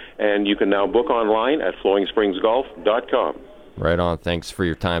 306-543-5050, and you can now book online at flowingspringsgolf.com. Right on. Thanks for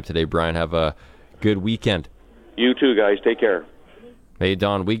your time today, Brian. Have a good weekend. You too, guys. Take care. Hey,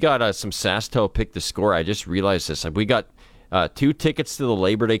 Don, we got some SaskTel Pick the Score. I just realized this. We got 2 tickets to the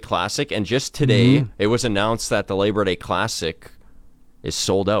Labor Day Classic, and just today it was announced that the Labor Day Classic is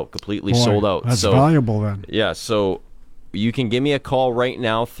sold out, completely sold out. That's valuable then. Yeah, so you can give me a call right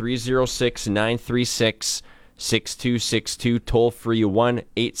now, 306-936-6262, toll free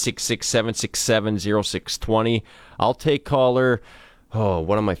 1-866-767-0620. I'll take caller. Oh,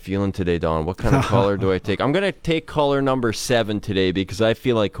 what am I feeling today, Don? What kind of caller do I take? I'm going to take caller number 7 today because I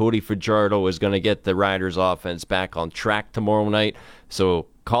feel like Cody Fajardo is going to get the Riders offense back on track tomorrow night. So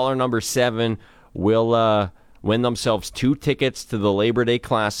caller number 7 will win themselves 2 tickets to the Labor Day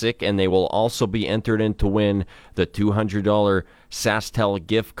Classic, and they will also be entered in to win the $200 SaskTel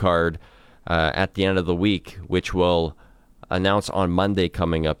gift card at the end of the week, which we'll announce on Monday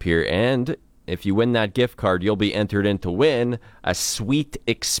coming up here. And if you win that gift card, you'll be entered in to win a sweet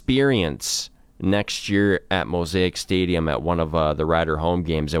experience next year at Mosaic Stadium at one of the Rider home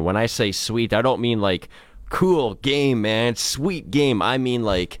games. And when I say sweet, I don't mean like cool game, man, sweet game. I mean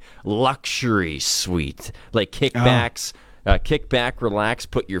like luxury sweet, like kickbacks, kick back, relax,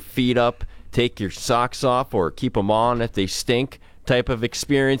 put your feet up, take your socks off or keep them on if they stink type of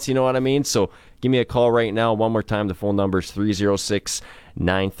experience. You know what I mean? So give me a call right now. One more time, the phone number is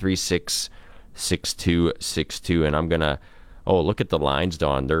 306-936-6262, and I'm gonna look at the lines,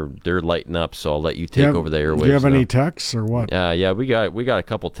 Don. They're lighting up, so I'll let you take over the airwaves. Do you have any texts or what? Yeah, we got a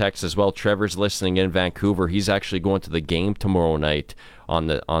couple texts as well. Trevor's listening in Vancouver. He's actually going to the game tomorrow night on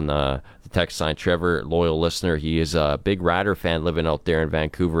the text line. Trevor, loyal listener, he is a big Rider fan living out there in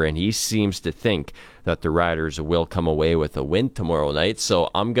Vancouver, and he seems to think that the Riders will come away with a win tomorrow night.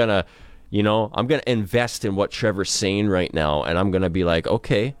 So I'm gonna invest in what Trevor's saying right now, and I'm gonna be like,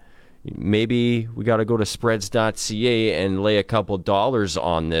 okay, maybe we got to go to spreads.ca and lay a couple dollars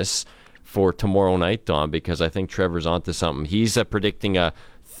on this for tomorrow night, Don, because I think Trevor's onto something. He's predicting a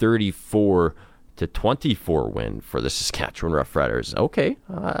 34-24 win for the Saskatchewan Roughriders. Okay,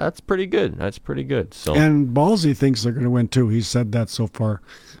 that's pretty good. So, and Ballsy thinks they're going to win too. He said that so far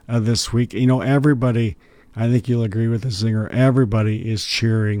this week. You know, everybody, I think you'll agree with this, Zinger, everybody is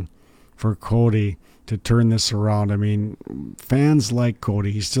cheering for Cody to turn this around. I mean, fans like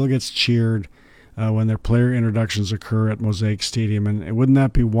Cody. He still gets cheered when their player introductions occur at Mosaic Stadium, and wouldn't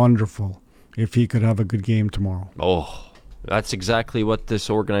that be wonderful if he could have a good game tomorrow? Oh, that's exactly what this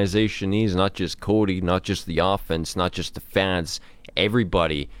organization needs. Not just Cody, not just the offense, not just the fans.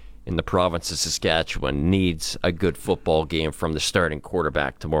 Everybody in the province of Saskatchewan needs a good football game from the starting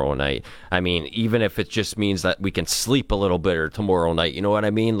quarterback tomorrow night. I mean, even if it just means that we can sleep a little better tomorrow night, you know what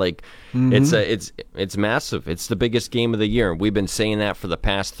I mean? Like, it's massive. It's the biggest game of the year, and we've been saying that for the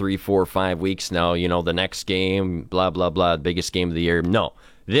past 3, 4, 5 weeks now. You know, the next game, blah, blah, blah, biggest game of the year. No,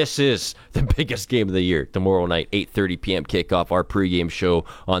 this is the biggest game of the year. Tomorrow night, 8:30 p.m. kickoff, our pregame show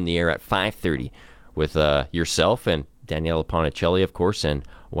on the air at 5:30 with yourself and Daniela Ponticelli, of course, and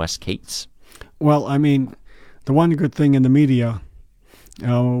Wes Cates. Well, I mean, the one good thing in the media,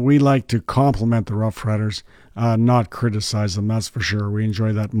 we like to compliment the Rough Riders, not criticize them, that's for sure. We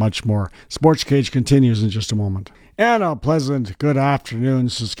enjoy that much more. Sports Cage continues in just a moment. And a pleasant good afternoon,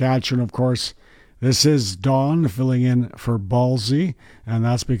 Saskatchewan, of course. This is Don filling in for Ballsy, and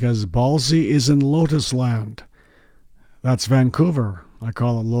that's because Ballsy is in Lotus Land. That's Vancouver. I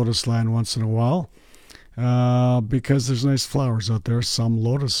call it Lotus Land once in a while. Because there's nice flowers out there, some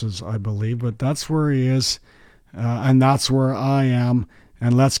lotuses, I believe, but that's where he is, and that's where I am,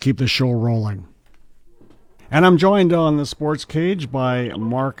 and let's keep the show rolling. And I'm joined on the Sports Cage by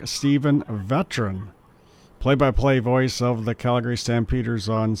Mark Stephen, veteran, play-by-play voice of the Calgary Stampeders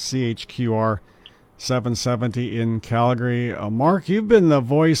on CHQR 770 in Calgary. Mark, you've been the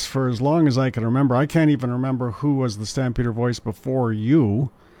voice for as long as I can remember. I can't even remember who was the Stampeder voice before you.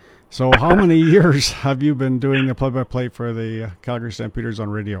 So how many years have you been doing the play-by-play for the Calgary Stampeders on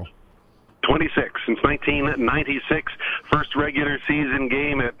radio? 26 since 1996. First regular season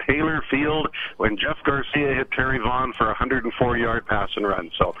game at Taylor Field when Jeff Garcia hit Terry Vaughn for a 104-yard pass and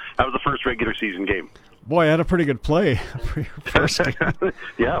run. So that was the first regular season game. Boy, I had a pretty good play for your first game.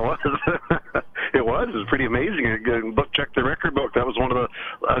 Yeah, it was. It was. It was pretty amazing. Check the record book. That was one of the,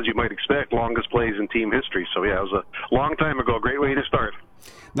 as you might expect, longest plays in team history. So, yeah, it was a long time ago. Great way to start.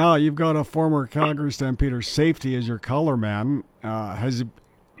 Now, you've got a former Calgary Stampeders safety as your color man. Has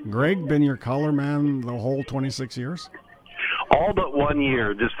Greg been your color man the whole 26 years? All but 1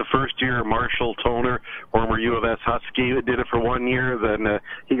 year. Just the first year, Marshall Toner, former U of S Husky, did it for 1 year. Then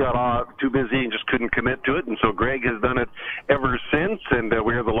he got too busy and just couldn't commit to it. And so Greg has done it ever since. And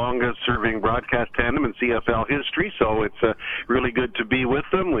we're the longest-serving broadcast tandem in CFL history. So it's really good to be with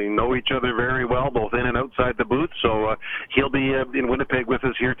them. We know each other very well, both in and outside the booth. So he'll be in Winnipeg with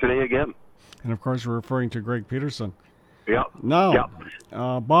us here today again. And, of course, we're referring to Greg Peterson. Yeah. Now,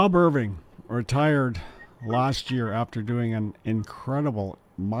 Bob Irving retired last year after doing an incredible,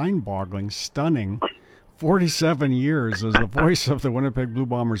 mind-boggling, stunning 47 years as the voice of the Winnipeg Blue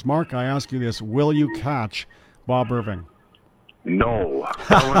Bombers. Mark, I ask you this, will you catch Bob Irving? No.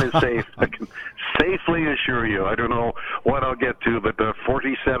 I want to say, I can safely assure you, I don't know what I'll get to, but the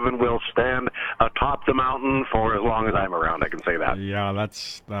 47 will stand atop the mountain for as long as I'm around, I can say that. Yeah,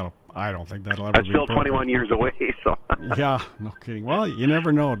 I don't think that'll ever That's be still broken. 21 years away. So. Yeah, no kidding. Well, you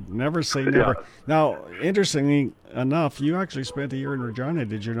never know. Never say never. Yeah. Now, interestingly enough, you actually spent a year in Regina,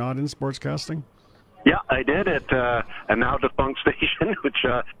 did you not, in sportscasting? Yeah, I did at a now defunct station, which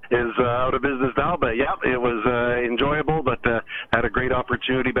is out of business now. But yeah, it was enjoyable, but had a great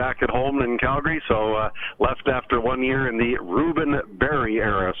opportunity back at home in Calgary. So left after 1 year in the Reuben Barry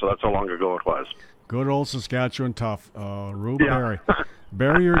era. So that's how long ago it was. Good old Saskatchewan tough. Rube Barry.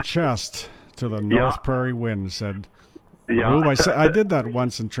 Bury your chest to the North Prairie wind, said Rube. I did that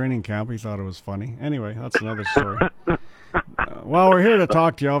once in training camp. He thought it was funny. Anyway, that's another story. Well, we're here to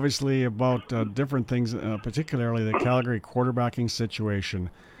talk to you, obviously, about different things, particularly the Calgary quarterbacking situation.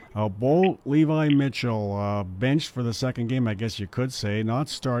 Bo Levi Mitchell benched for the second game, I guess you could say, not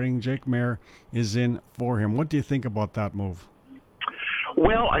starting. Jake Maier is in for him. What do you think about that move?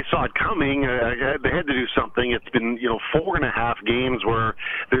 Well, I saw it coming. They had to do something. It's been, 4.5 games where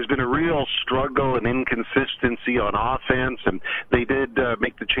there's been a real struggle and inconsistency on offense, and they did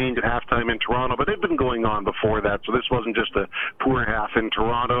make the change at halftime in Toronto, but it had been going on before that, so this wasn't just a poor half in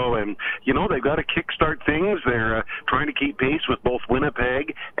Toronto. And, they've got to kickstart things. They're trying to keep pace with both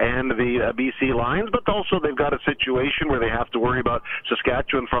Winnipeg and the BC Lions, but also they've got a situation where they have to worry about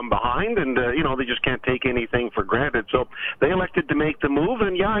Saskatchewan from behind, and, they just can't take anything for granted. So they elected to make the move.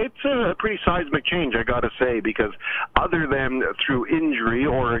 And yeah, it's a pretty seismic change, I got to say, because other than through injury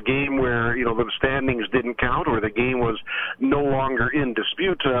or a game where, the standings didn't count or the game was no longer in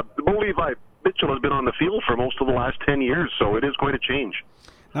dispute, Bo Levi Mitchell has been on the field for most of the last 10 years, so it is quite a change.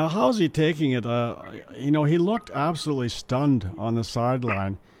 Now, how's he taking it? He looked absolutely stunned on the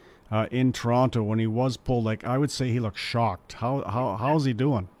sideline in Toronto when he was pulled. Like, I would say he looked shocked. How's he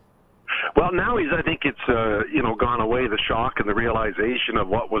doing? Well, now I think it's, gone away, the shock and the realization of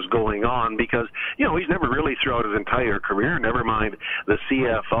what was going on, because, he's never really throughout his entire career, never mind the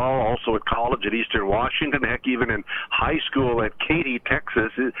CFL, also at college at Eastern Washington, heck, even in high school at Katy,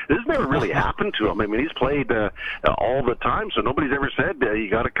 Texas. This has never really happened to him. I mean, he's played all the time, so nobody's ever said, you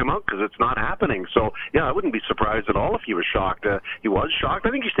got to come out because it's not happening. So, yeah, I wouldn't be surprised at all if he was shocked. He was shocked. I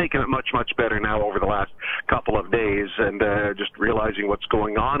think he's taken it much, much better now over the last couple of days and just realizing what's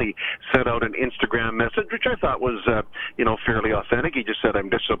going on. He sent out an Instagram message, which I thought was, fairly authentic. He just said, I'm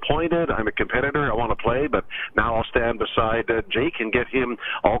disappointed. I'm a competitor. I want to play, but now I'll stand beside Jake and get him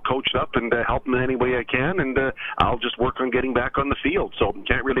all coached up and help him in any way I can, and I'll just work on getting back on the field. So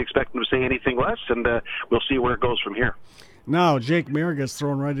can't really expect him to say anything less, and we'll see where it goes from here. Now, Jake Maier gets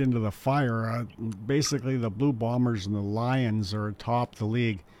thrown right into the fire. Basically, the Blue Bombers and the Lions are atop the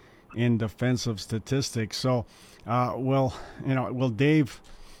league in defensive statistics. So, will Dave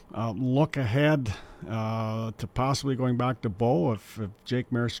look ahead to possibly going back to Bo if Jake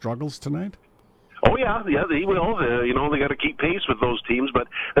Maier struggles tonight? Oh, yeah, he will. They got to keep pace with those teams, but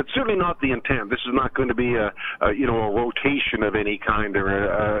that's certainly not the intent. This is not going to be a rotation of any kind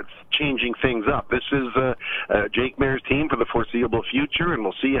or changing things up. This is Jake Maier's team for the foreseeable future, and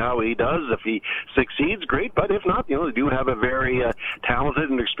we'll see how he does. If he succeeds, great, but if not, they do have a very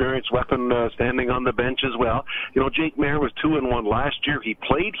talented and experienced weapon standing on the bench as well. Jake Maier was 2-1 last year. He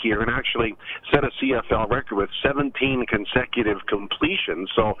played here and actually set a CFL record with 17 consecutive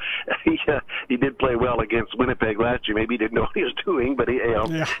completions, so he did did play well against Winnipeg last year. Maybe he didn't know what he was doing, but he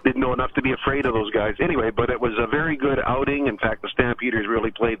didn't know enough to be afraid of those guys. Anyway, but it was a very good outing. In fact, the Stampeders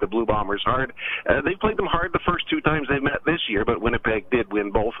really played the Blue Bombers hard. They played them hard the first 2 times they met this year, but Winnipeg did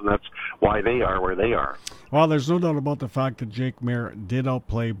win both, and that's why they are where they are. Well, there's no doubt about the fact that Jake Maier did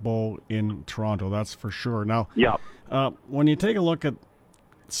outplay Bo in Toronto. That's for sure. Now, when you take a look at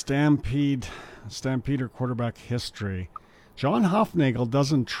Stampeder quarterback history, John Hufnagel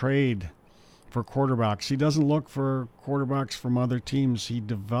doesn't trade for quarterbacks. He doesn't look for quarterbacks from other teams. He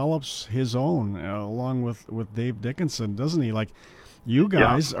develops his own along with Dave Dickenson, doesn't he? Like, you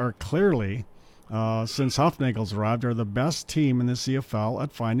guys are clearly, since Hufnagel's arrived, are the best team in the CFL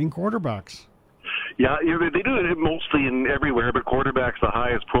at finding quarterbacks. Yeah, they do it mostly in everywhere, but quarterback's the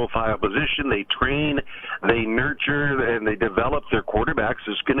highest profile position. They train, they nurture, and they develop their quarterbacks.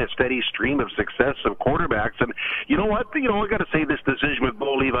 There's been a steady stream of success of quarterbacks. And you know what? I got to say this decision with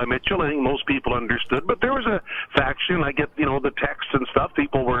Bo Levi Mitchell, I think most people understood, but there was a faction. I get, the texts and stuff.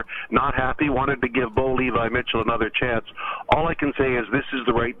 People were not happy, wanted to give Bo Levi Mitchell another chance. All I can say is this is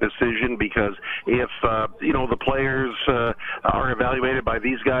the right decision because if, the players are evaluated by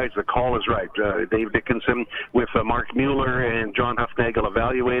these guys, the call is right. Dave Dickenson with Mark Mueller and John Hufnagel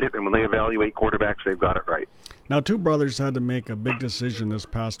evaluate it, and when they evaluate quarterbacks, they've got it right. Now, 2 brothers had to make a big decision this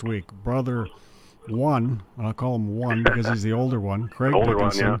past week. Brother 1, I'll call him 1 because he's the older one, Craig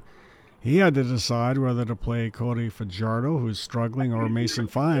Dickenson. He had to decide whether to play Cody Fajardo, who's struggling, or Mason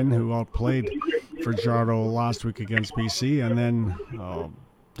Fine, who outplayed Fajardo last week against BC, and then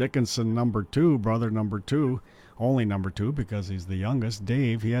Dickenson, brother number 2, only number 2 because he's the youngest,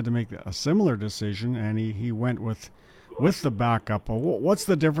 Dave, he had to make a similar decision, and he went with the backup. What's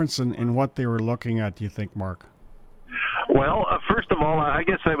the difference in what they were looking at, do you think, Mark? Well, first of all, I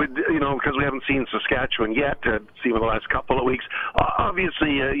guess I would, because we haven't seen Saskatchewan yet, seen the last couple of weeks.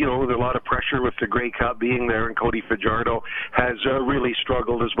 Obviously, there's a lot of pressure with the Grey Cup being there, and Cody Fajardo has really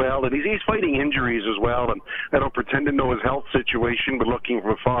struggled as well. And he's fighting injuries as well, and I don't pretend to know his health situation, but looking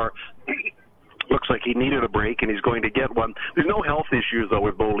from afar, looks like he needed a break, and he's going to get one. There's no health issues, though,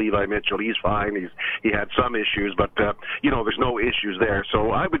 with Bo Levi Mitchell. He's fine. He had some issues, but, there's no issues there.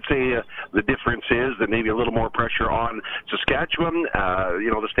 So I would say the difference is that maybe a little more pressure on Saskatchewan.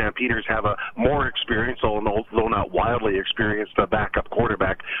 The Stampeders have a more experienced, though not wildly experienced, backup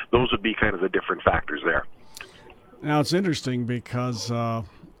quarterback. Those would be kind of the different factors there. Now, it's interesting because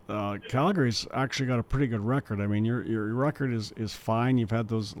Calgary's actually got a pretty good record. I mean, your record is fine. You've had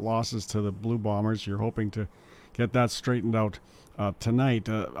those losses to the Blue Bombers. You're hoping to get that straightened out tonight.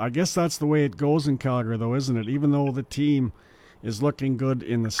 I guess that's the way it goes in Calgary, though, isn't it? Even though the team is looking good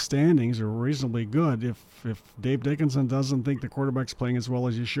in the standings, or reasonably good, if Dave Dickenson doesn't think the quarterback's playing as well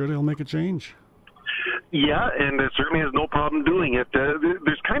as you should, he'll make a change. Yeah, and certainly has no problem doing it.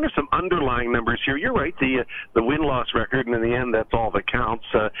 There's kind of some underlying numbers here. You're right, the win-loss record, and in the end, that's all that counts,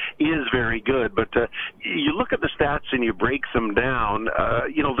 is very good. But you look at the stats and you break them down,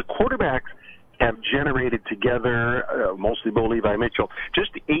 the quarterbacks have generated together, mostly Bo Levi Mitchell,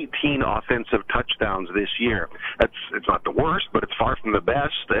 just 18 offensive touchdowns this year. It's not the worst, but it's far from the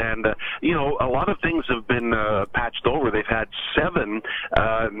best. And, a lot of things have been patched over. They've had 7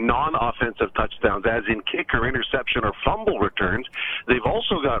 non-offensive touchdowns, as in kick or interception or fumble returns. They've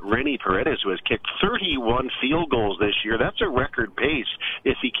also got Rennie Paredes, who has kicked 31 field goals this year. That's a record pace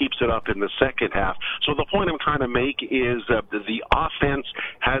if he keeps it up in the second half. So the point I'm trying to make is the offense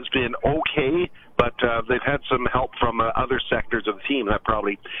has been okay, but they've had some help from other sectors of the team. That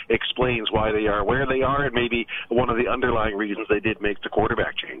probably explains why they are where they are, and maybe one of the underlying reasons they did make the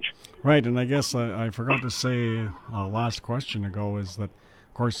quarterback change. Right, and I guess I forgot to say last question ago is that,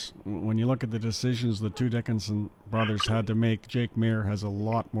 of course, when you look at the decisions the 2 Dickenson brothers had to make, Jake Maier has a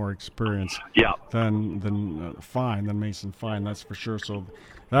lot more experience than Mason Fine, that's for sure. So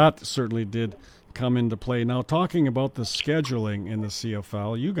that certainly did come into play. Now, talking about the scheduling in the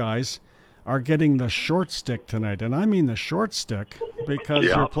CFL, you guys are getting the short stick tonight. And I mean the short stick because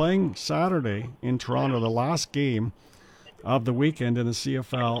you're playing Saturday in Toronto, the last game of the weekend in the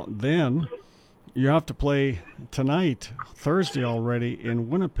CFL. Then you have to play tonight, Thursday already,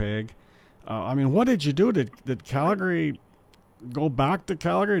 in Winnipeg. What did you do? Did Calgary go back to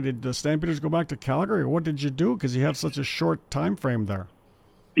Calgary? Did the Stampeders go back to Calgary? Or what did you do? Because you have such a short time frame there.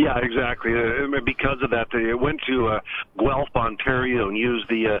 Yeah, exactly. Because of that, they went to Guelph, Ontario, and used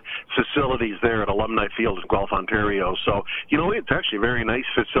the facilities there at Alumni Field in Guelph, Ontario. So, it's actually a very nice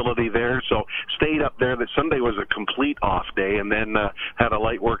facility there. So, stayed up there. That Sunday was a complete off day, and then had a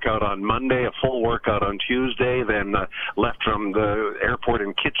light workout on Monday, a full workout on Tuesday, then left from the airport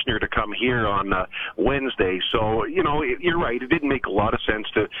in Kitchener to come here on Wednesday. So, you're right. It didn't make a lot of sense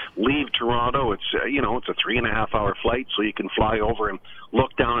to leave Toronto. It's, it's a 3.5-hour flight, so you can fly over and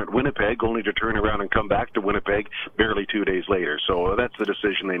look down at Winnipeg, only to turn around and come back to Winnipeg barely 2 days later. So that's the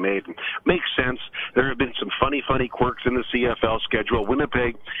decision they made. Makes sense. There have been some funny quirks in the CFL schedule.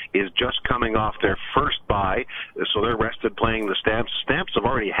 Winnipeg is just coming off their first bye, so they're rested playing the Stamps. Stamps have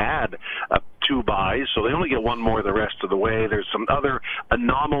already had 2 byes, so they only get one more the rest of the way. There's some other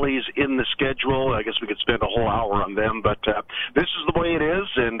anomalies in the schedule. I guess we could spend a whole hour on them, but this is the way it is,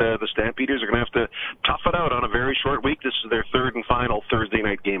 and the Stampeders are going to have to tough it out on a very short week. This is their third and final Thursday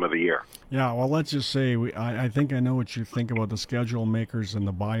night game of the year. Yeah, well, let's just say I think I know what you think about the schedule makers and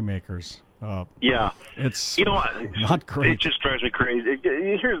the bye makers. Yeah, it's not great. It just drives me crazy.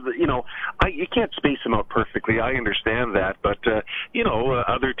 Here's the, you can't space them out perfectly. I understand that, but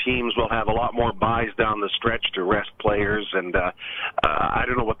other teams will have a lot more buys down the stretch to rest players, and I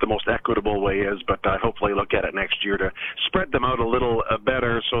don't know what the most equitable way is, but hopefully look at it next year to spread them out a little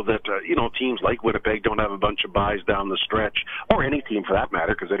better, so that teams like Winnipeg don't have a bunch of buys down the stretch, or any team for that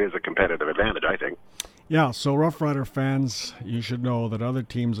matter, because it is a competitive advantage, I think. Yeah, so Rough Rider fans, you should know that other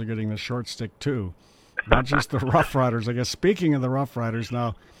teams are getting the short stick too, not just the Rough Riders. I guess speaking of the Rough Riders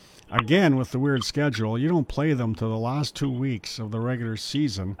now, again with the weird schedule, you don't play them to the last 2 weeks of the regular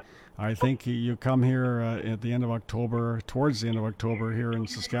season. I think you come here at the end of October, towards the end of October here in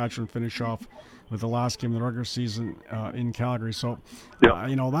Saskatchewan, finish off with the last game of the regular season in Calgary. So,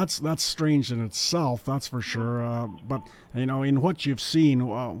 that's strange in itself, that's for sure. But, in what you've seen,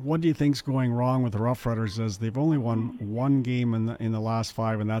 what do you think's going wrong with the Rough Riders, as they've only won one game in the last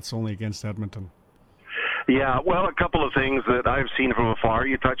 5, and that's only against Edmonton? Yeah, well, a couple of things that I've seen from afar.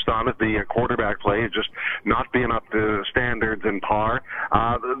 You touched on it, the quarterback play just not being up to standards and par.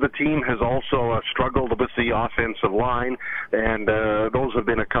 The team has also struggled with the offensive line, and those have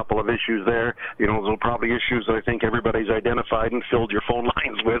been a couple of issues there. Those are probably issues that I think everybody's identified and filled your phone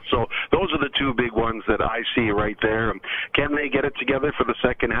lines with. So those are the 2 big ones that I see right there. Can they get it together for the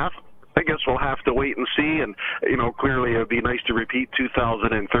second half? I guess we'll have to wait and see, and, clearly it would be nice to repeat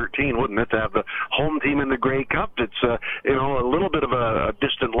 2013, wouldn't it, to have the home team in the Grey Cup. It's, a little bit of a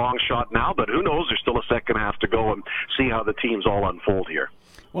distant long shot now, but who knows, there's still a second half to go and see how the teams all unfold here.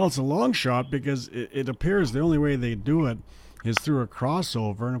 Well, it's a long shot because it appears the only way they do it is through a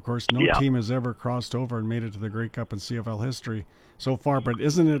crossover, and of course no team has ever crossed over and made it to the Grey Cup in CFL history so far, but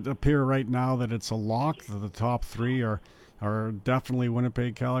isn't it appear right now that it's a lock that the top 3 are definitely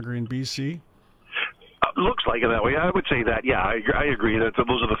Winnipeg, Calgary, and BC? Looks like it that way. I would say that, yeah, I agree that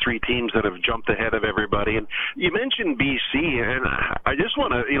those are the 3 teams that have jumped ahead of everybody. And you mentioned BC, and I just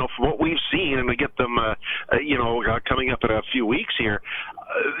want to, from what we've seen, and to get them, coming up in a few weeks here,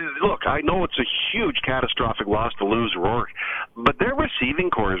 look, I know it's a huge catastrophic loss to lose Rourke, but their receiving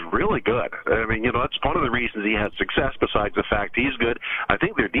core is really good. I mean, that's one of the reasons he had success, besides the fact he's good. I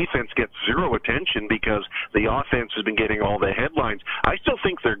think their defense gets zero attention because the offense has been getting all the headlines. I still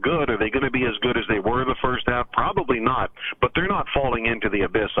think they're good. Are they going to be as good as they were the first half? Probably not, but they're not falling into the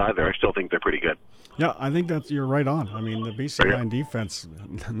abyss either. I still think they're pretty good. Yeah, I think you're right on. I mean, the BC line defense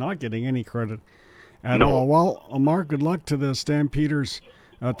not getting any credit at all. Well, Mark, good luck to the Stampeders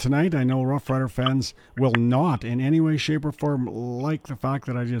tonight. I know Rough Rider fans will not in any way, shape, or form like the fact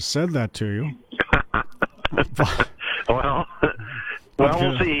that I just said that to you. Well,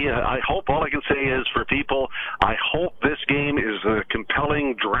 we'll see. I hope, all I can say is, for people, I hope this game is a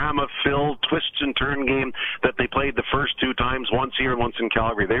compelling, drama-filled, twist-and-turn game that they played the first 2 times, once here and once in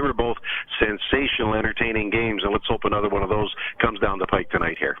Calgary. They were both sensational, entertaining games, and let's hope another one of those comes down the pike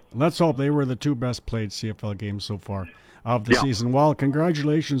tonight here. Let's hope. They were the 2 best-played CFL games so far of the season. Well,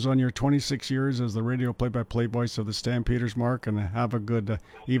 congratulations on your 26 years as the radio play-by-play voice of the Stampeders, Mark, and have a good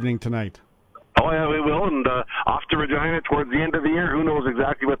evening tonight. Oh, yeah, we will, and off to Regina towards the end of the year. Who knows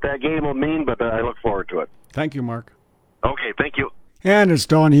exactly what that game will mean, but I look forward to it. Thank you, Mark. Okay, thank you. And it's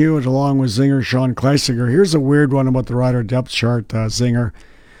Don Hewitt along with Zinger Sean Kleisinger. Here's a weird one about the Rider depth chart, Zinger.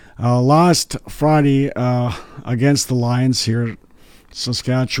 Last Friday against the Lions here at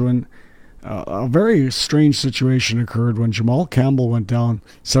Saskatchewan, a very strange situation occurred when Jamal Campbell went down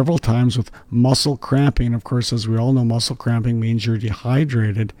several times with muscle cramping. Of course, as we all know, muscle cramping means you're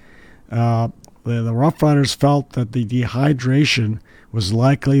dehydrated. The Rough Riders felt that the dehydration was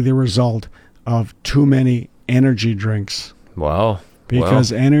likely the result of too many energy drinks. Wow.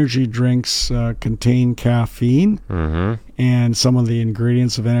 because energy drinks contain caffeine, and some of the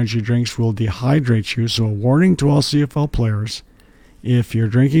ingredients of energy drinks will dehydrate you. So a warning to all CFL players, if you're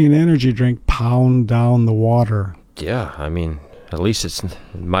drinking an energy drink, pound down the water. Yeah, I mean, at least it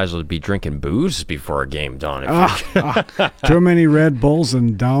might as well be drinking booze before a game, Don. Too many Red Bulls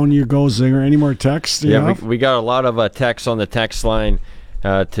and down you go, Zinger. Any more texts? We got a lot of texts on the text line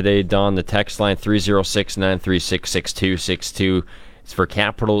today, Don. The text line 306-936-6262. It's for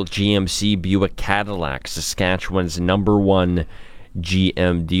Capital GMC Buick Cadillac, Saskatchewan's #1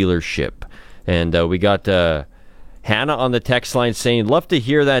 GM dealership. And we got Hannah on the text line saying, love to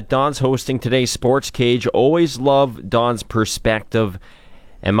hear that Don's hosting today's Sports Cage. Always love Don's perspective.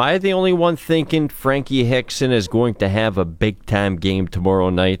 Am I the only one thinking Frankie Hickson is going to have a big-time game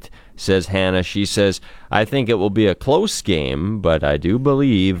tomorrow night? Says Hannah. She says, I think it will be a close game, but I do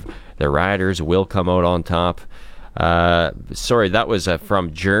believe the Riders will come out on top. Sorry, that was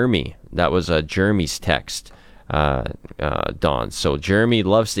from Jeremy. That was Jeremy's text. Don. So Jeremy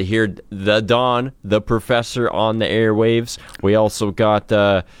loves to hear the Don, the professor, on the airwaves. We also got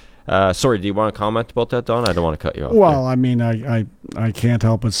sorry, do you want to comment about that, Don? I don't want to cut you off. Well, I mean, I can't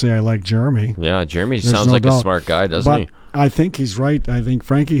help but say I like Jeremy. Yeah, Jeremy sounds like a smart guy, doesn't he? I think he's right. I think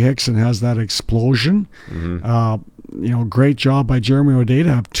Frankie Hickson has that explosion. Great job by Jeremy O'Day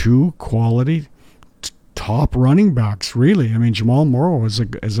to have two quality top running backs, really. I mean, Jamal Morrow is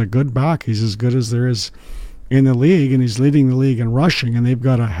a good back. He's as good as there is in the league, and he's leading the league in rushing, and they've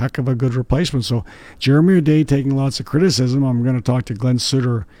got a heck of a good replacement. So Jeremy O'Day taking lots of criticism. I'm going to talk to Glenn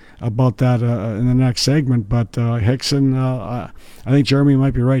Suter about that in the next segment. But Hickson, I think Jeremy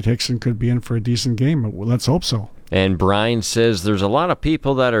might be right. Hickson could be in for a decent game. Let's hope so. And Brian says there's a lot of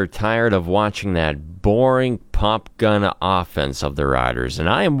people that are tired of watching that boring pop gun offense of the Riders, and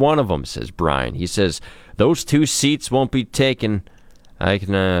I am one of them, says Brian. He says those 2 seats won't be taken. I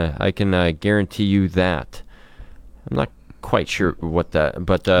can guarantee you that. I'm not quite sure what that,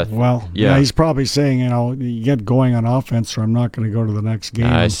 but yeah, he's probably saying, you get going on offense, or I'm not going to go to the next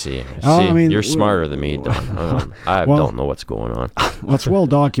game. I see. I mean, you're smarter than me, Don. I don't know what's going on. Well, well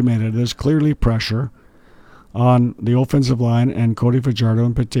documented. There's clearly pressure on the offensive line and Cody Fajardo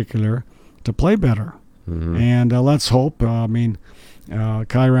in particular to play better. And let's hope. Kyran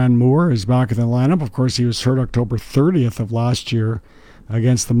Moore is back in the lineup. Of course, he was hurt October 30th of last year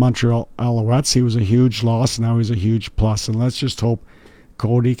against the Montreal Alouettes. He was a huge loss. Now he's a huge plus. And let's just hope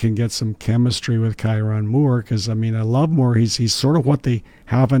Cody can get some chemistry with Kyran Moore, because, I love Moore. He's sort of what they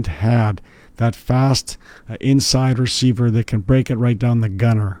haven't had, that fast inside receiver that can break it right down the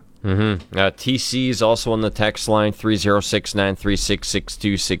gunner. TC is also on the text line,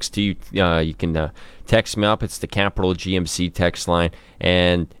 306-936-6262. You can text me up. It's the Capital GMC text line.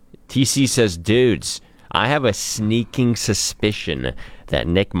 And TC says, dudes, I have a sneaking suspicion that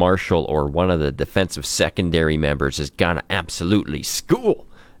Nick Marshall or one of the defensive secondary members is going to absolutely school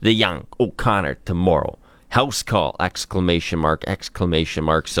the young O'Connor tomorrow. House call, ! So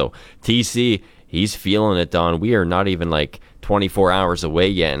TC, he's feeling it, Don. We are not even 24 hours away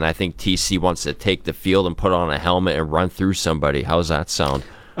yet, and I think TC wants to take the field and put on a helmet and run through somebody. How's that sound?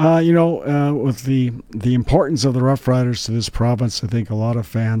 With the importance of the Rough Riders to this province, I think a lot of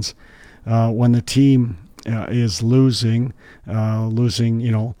fans, when the team is losing,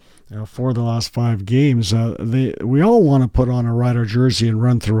 for the last 5 games, we all want to put on a Rider jersey and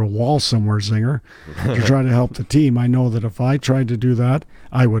run through a wall somewhere, Zinger, to try to help the team. I know that if I tried to do that,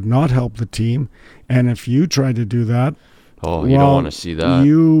 I would not help the team, and if you tried to do that, you don't want to see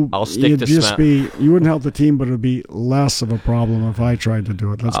that. I'll stick to you wouldn't help the team, but it would be less of a problem if I tried to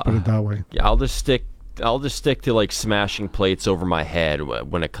do it. Let's put it that way. Yeah, I'll just stick to smashing plates over my head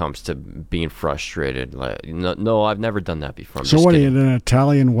when it comes to being frustrated. No, I've never done that before. So what, are you at an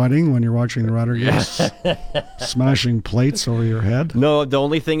Italian wedding when you're watching the Rider games? Smashing plates over your head? No, the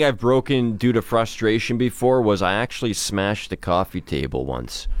only thing I've broken due to frustration before was I actually smashed the coffee table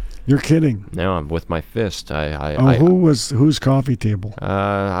once. You're kidding? No, I'm with my fist. Whose coffee table?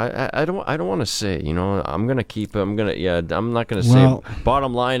 I don't want to say. I'm not gonna say.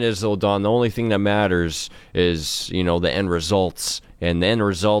 Bottom line is, though, Don, the only thing that matters is the end results, and the end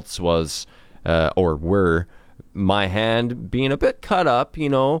results was were my hand being a bit cut up.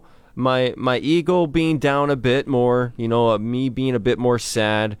 My ego being down a bit more, me being a bit more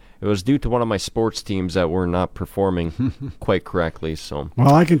sad. It was due to one of my sports teams that were not performing quite correctly. So,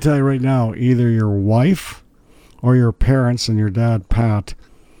 well, I can tell you right now, either your wife or your parents and your dad, Pat,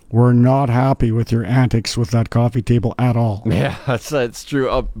 were not happy with your antics with that coffee table at all. Yeah, that's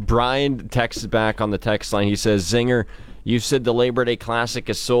true. Brian texts back on the text line. He says, Zinger, You said the Labor Day Classic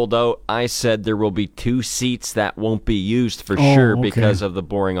is sold out. I said there will be 2 seats that won't be used for sure because of the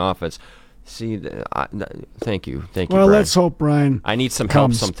boring offense. See, thank you. Well, Brian. let's hope Brian I need some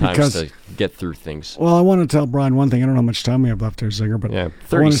help sometimes to get through things. Well, I want to tell Brian one thing. I don't know how much time we have left here, Zinger, but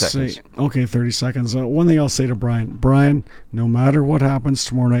 30 seconds. 30 seconds. One thing I'll say to Brian. Brian, no matter what happens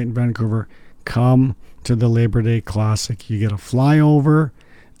tomorrow night in Vancouver, come to the Labor Day Classic. You get a flyover,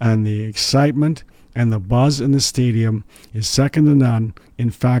 and the excitement and the buzz in the stadium is second to none.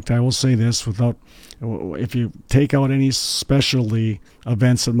 In fact, I will say this, if you take out any specialty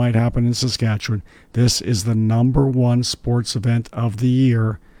events that might happen in Saskatchewan, this is the number 1 sports event of the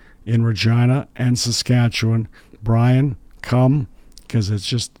year in Regina and Saskatchewan. Brian, come, because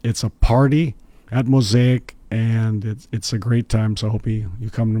it's a party at Mosaic, and it's a great time, so I hope you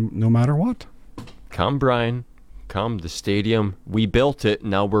come no matter what. Come, Brian. Come. The stadium, we built it.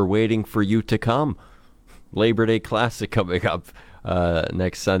 Now we're waiting for you to come. Labor Day Classic coming up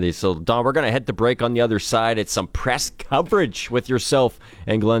next Sunday. So, Don, we're going to head to break. On the other side, it's some press coverage with yourself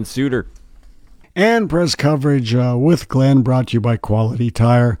and Glenn Suter. And press coverage with Glenn, brought to you by Quality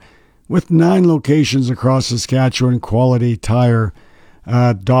Tire. With 9 locations across Saskatchewan,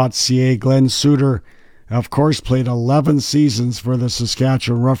 QualityTire.ca. Glenn Suter, of course, played 11 seasons for the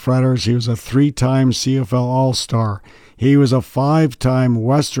Saskatchewan Roughriders. He was a 3-time CFL All-Star. He was a 5-time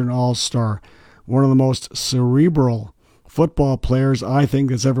Western All-Star. One of the most cerebral football players I think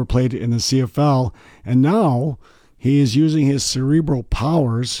that's ever played in the CFL. And now he is using his cerebral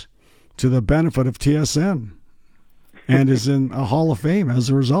powers to the benefit of TSN and is in a Hall of Fame as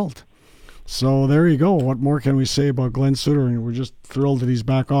a result. So there you go. What more can we say about Glenn Suter? And we're just thrilled that he's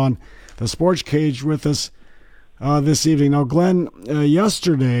back on the Sports Cage with us this evening. Now, Glenn,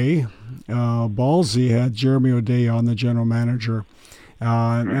 yesterday, Ballsy had Jeremy O'Day on, the general manager.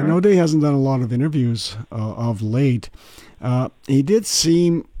 And O'Day hasn't done a lot of interviews of late. He did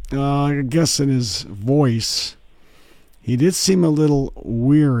seem, I guess in his voice, he did seem a little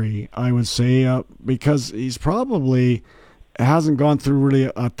weary, I would say, because he's probably hasn't gone through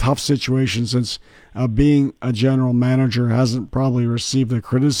really a tough situation since being a general manager, hasn't probably received the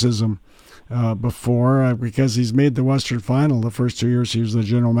criticism before because he's made the Western Final the first 2 years he was the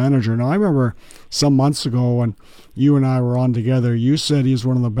general manager. Now, I remember some months ago when you and I were on together, you said he's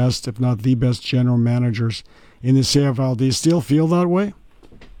one of the best, if not the best, general managers in the CFL. Do you still feel that way?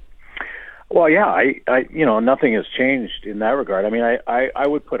 Well, yeah, I nothing has changed in that regard. I mean, I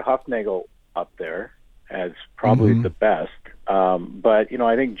would put Hufnagel up there as probably the best. But,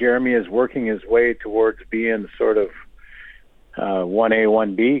 I think Jeremy is working his way towards being sort of 1A,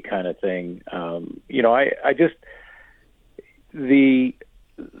 1B kind of thing. I just, the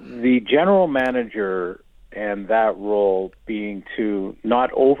general manager and that role being to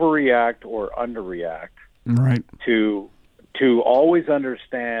not overreact or underreact, right? To always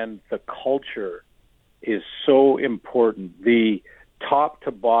understand the culture is so important. The top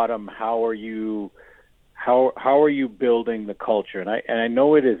to bottom, how are you building the culture? And I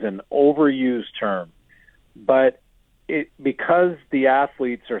know it is an overused term, but because the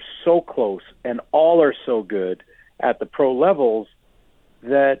athletes are so close and all are so good at the pro levels,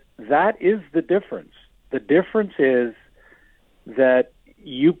 that is the difference. The difference is that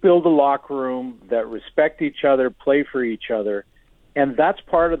you build a locker room that respect each other, play for each other, and that's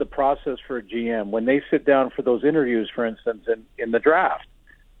part of the process for a GM. When they sit down for those interviews, for instance, in the draft,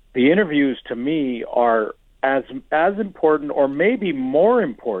 the interviews to me are as important or maybe more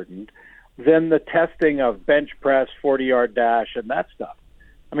important than the testing of bench press, 40-yard dash, and that stuff.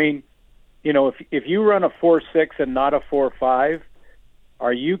 I mean, if you run a 4.6 and not a 4.5,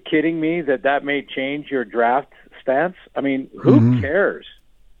 are you kidding me that may change your draft stance? I mean, who cares?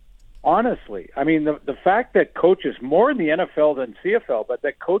 Honestly, I mean, the fact that coaches, more in the NFL than CFL, but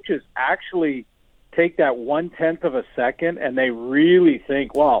that coaches actually take that 1/10 of a second and they really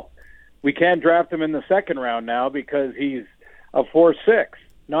think, well, we can't draft him in the second round now because he's a 4.6,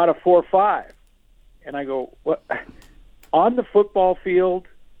 not a 4.5. And I go, what? On the football field,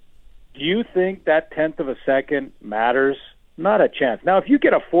 do you think that 1/10 of a second matters? Not a chance. Now, if you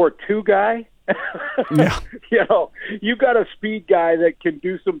get a 4.2 guy, you've got a speed guy that can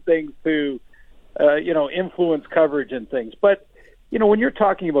do some things to, influence coverage and things. But, when you're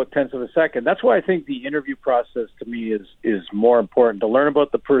talking about 1/10 of a second, that's why I think the interview process to me is more important, to learn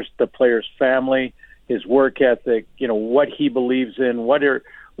about the player's family, his work ethic, what he believes in,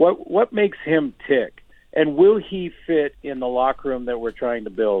 what makes him tick, and will he fit in the locker room that we're trying to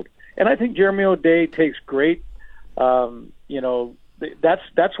build. And I think Jeremy O'Day takes great,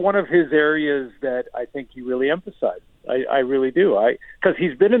 that's one of his areas that I think he really emphasizes. I really do. Because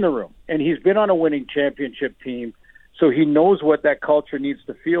he's been in the room and he's been on a winning championship team. So he knows what that culture needs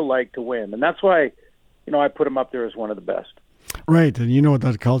to feel like to win. And that's why, I put him up there as one of the best. Right, and you know what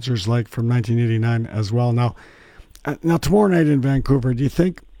that culture is like from 1989 as well. Now tomorrow night in Vancouver, do you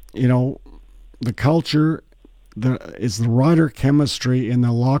think, the culture, is the rider chemistry in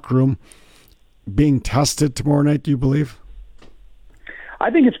the locker room being tested tomorrow night, do you believe? I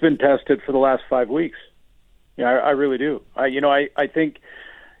think it's been tested for the last 5 weeks. I really do. I think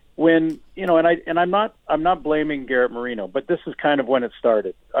when, and I'm not blaming Garrett Marino, but this is kind of when it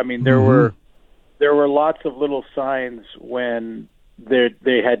started. I mean, there were lots of little signs when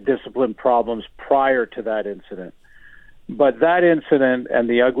they had discipline problems prior to that incident. But that incident and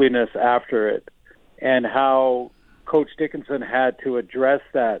the ugliness after it, and how Coach Dickinson had to address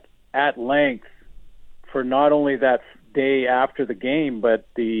that at length for not only that day after the game, but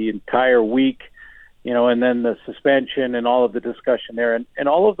the entire week, and then the suspension and all of the discussion there. And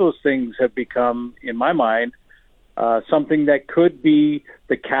all of those things have become, in my mind, something that could be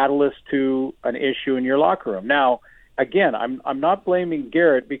the catalyst to an issue in your locker room. Now, again, I'm not blaming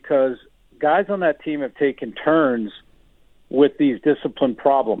Garrett, because guys on that team have taken turns with these discipline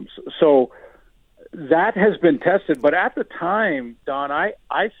problems. So that has been tested. But at the time, Don, I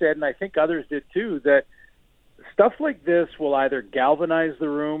said, and I think others did too, that stuff like this will either galvanize the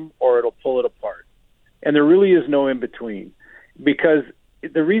room or it'll pull it apart. And there really is no in between, because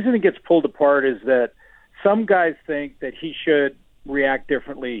the reason it gets pulled apart is that some guys think that he should react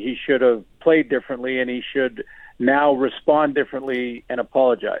differently, he should have played differently, and he should now respond differently and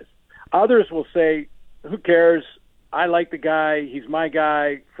apologize. Others will say, who cares? I like the guy. He's my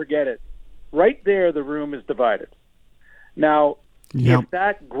guy. Forget it. Right there, the room is divided. Now, if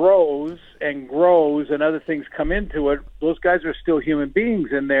that grows and grows and other things come into it, those guys are still human beings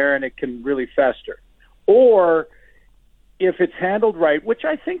in there, and it can really fester. Or if it's handled right, which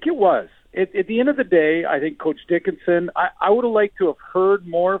I think it was. At the end of the day, I think Coach Dickinson, I would have liked to have heard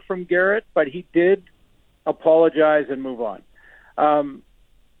more from Garrett, but he did apologize and move on. And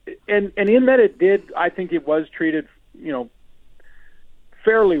in that it did, I think it was treated,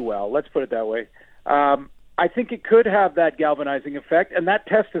 fairly well. Let's put it that way. I think it could have that galvanizing effect, and that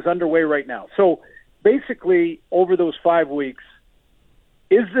test is underway right now. So basically, over those 5 weeks,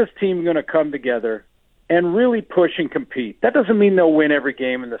 is this team going to come together and really push and compete? That doesn't mean they'll win every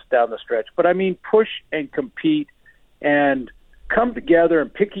game down the stretch, but I mean push and compete and come together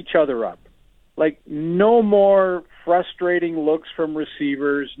and pick each other up. Like, no more frustrating looks from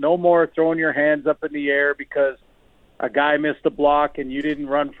receivers, no more throwing your hands up in the air because a guy missed a block and you didn't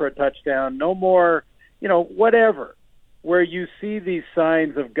run for a touchdown, no more, whatever, where you see these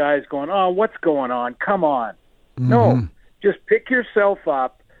signs of guys going, oh, what's going on? Come on. Mm-hmm. No, just pick yourself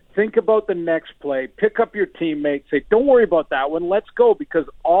up, think about the next play, pick up your teammates, say, don't worry about that one, let's go, because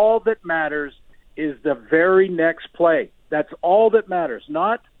all that matters is the very next play. That's all that matters,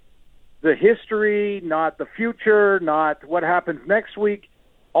 not the history, not the future, not what happens next week.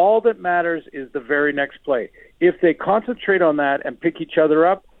 All that matters is the very next play. If they concentrate on that and pick each other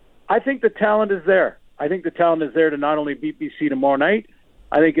up, I think the talent is there. I think the talent is there to not only beat BC tomorrow night,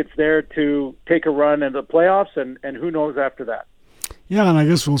 I think it's there to take a run in the playoffs, and who knows after that. Yeah, and I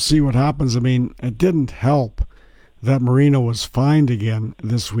guess we'll see what happens. I mean, it didn't help that Marino was fined again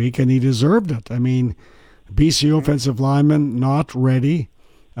this week, and he deserved it. I mean, BC offensive lineman not ready,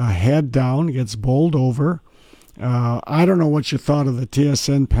 head down, gets bowled over. I don't know what you thought of the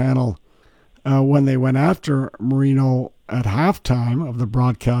TSN panel when they went after Marino at halftime of the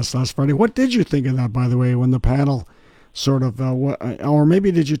broadcast last Friday. What did you think of that, by the way, when the panel sort of, or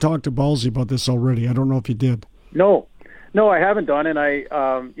maybe did you talk to Ballsy about this already? I don't know if you did. No, I haven't, Don, and I,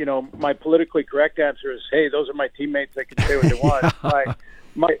 my politically correct answer is, hey, those are my teammates. They can say what they want.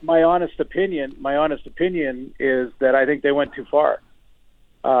 My honest opinion is that I think they went too far.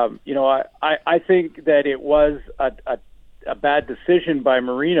 I think that it was a bad decision by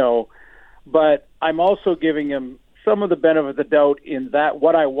Marino, but I'm also giving him some of the benefit of the doubt in that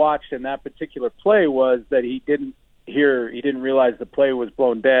what I watched in that particular play was that he didn't realize the play was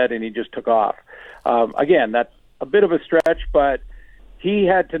blown dead and he just took off. Again, that's a bit of a stretch, but he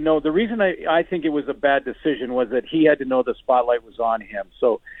had to know. The reason I think it was a bad decision was that he had to know the spotlight was on him.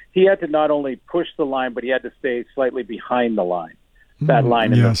 So he had to not only push the line, but he had to stay slightly behind the line. That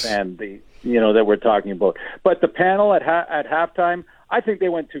line in the fan, that we're talking about. But the panel at halftime, I think they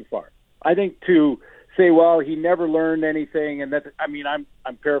went too far. I think to say, well, he never learned anything, and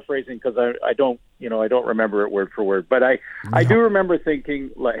I'm paraphrasing because I don't remember it word for word, but I do remember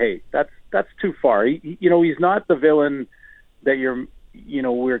thinking, like, hey, that's too far. He's not the villain that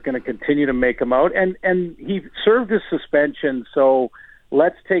we're going to continue to make him out, and he served his suspension, so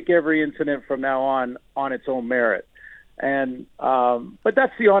let's take every incident from now on its own merit. And but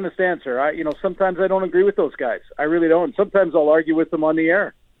that's the honest answer. Sometimes I don't agree with those guys. I really don't. Sometimes I'll argue with them on the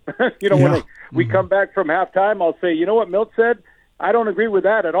air. When we come back from halftime, I'll say, you know what Milt said? I don't agree with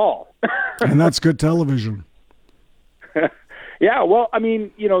that at all. And that's good television. Yeah, well, I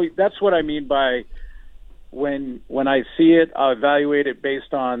mean, that's what I mean by when I see it, I'll evaluate it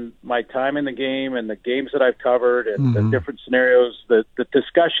based on my time in the game and the games that I've covered and the different scenarios, the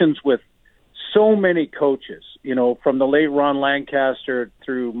discussions with so many coaches, from the late Ron Lancaster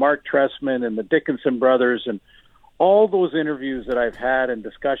through Mark Trestman and the Dickinson brothers and all those interviews that I've had and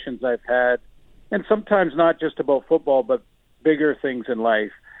discussions I've had, and sometimes not just about football, but bigger things in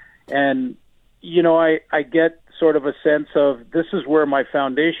life. And, I get sort of a sense of this is where my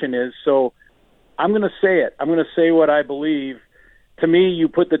foundation is. So I'm going to say it. I'm going to say what I believe. To me, you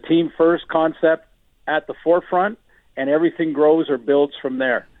put the team first concept at the forefront and everything grows or builds from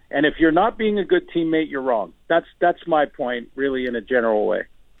there. And if you're not being a good teammate, you're wrong. That's my point, really, in a general way.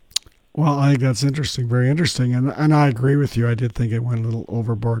 Well, I think that's interesting, very interesting. And I agree with you. I did think it went a little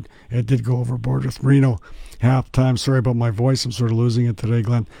overboard. It did go overboard with Marino halftime. Sorry about my voice. I'm sort of losing it today,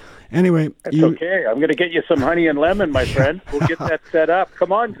 Glenn. Anyway. That's okay. I'm going to get you some honey and lemon, my friend. We'll get that set up.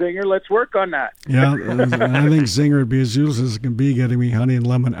 Come on, Zinger. Let's work on that. Yeah, and I think Zinger would be as useless as it can be getting me honey and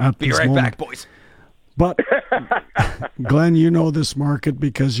lemon at this moment. Be right back, boys. But, Glenn, you know this market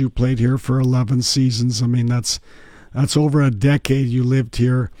because you played here for 11 seasons. I mean, that's over a decade you lived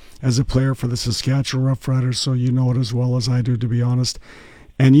here as a player for the Saskatchewan Roughriders, so you know it as well as I do, to be honest.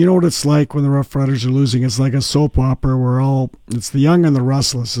 And you know what it's like when the Roughriders are losing. It's like a soap opera where it's the young and the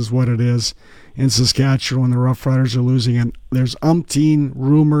restless is what it is in Saskatchewan when the Roughriders are losing. And there's umpteen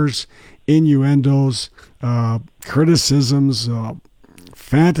rumors, innuendos, criticisms,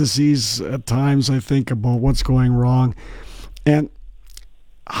 fantasies at times, I think, about what's going wrong. And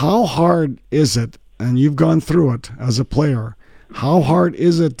how hard is it, and you've gone through it as a player, how hard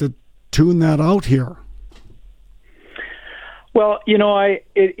is it to tune that out here? Well,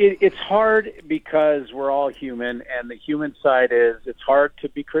 it's hard because we're all human, and the human side is it's hard to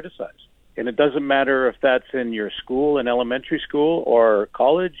be criticized. And it doesn't matter if that's in your school, in elementary school, or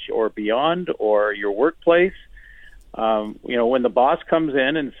college, or beyond, or your workplace. When the boss comes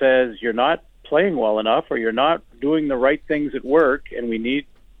in and says you're not playing well enough or you're not doing the right things at work and we need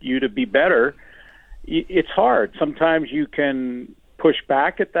you to be better, it's hard. Sometimes you can push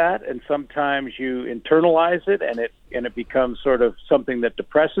back at that, and sometimes you internalize it, and it becomes sort of something that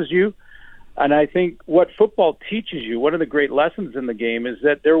depresses you. And I think what football teaches you, one of the great lessons in the game, is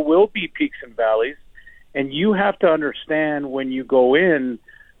that there will be peaks and valleys, and you have to understand when you go in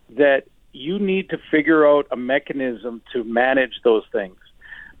that you need to figure out a mechanism to manage those things.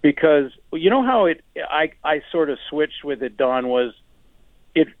 Because you know how I sort of switched with it, Don, was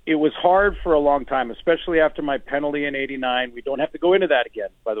it was hard for a long time, especially after my penalty in '89. We don't have to go into that again,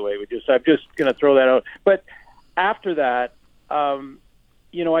 by the way. I'm just going to throw that out. But after that,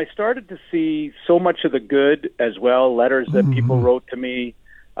 I started to see so much of the good as well, letters that people wrote to me,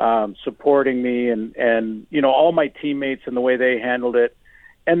 supporting me and all my teammates and the way they handled it.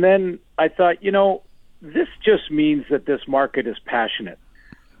 And then I thought, this just means that this market is passionate.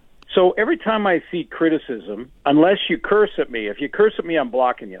 So every time I see criticism, unless you curse at me, if you curse at me, I'm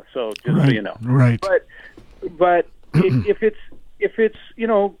blocking you. So just so you know. Right. But if it's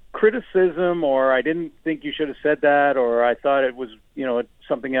criticism, or I didn't think you should have said that, or I thought it was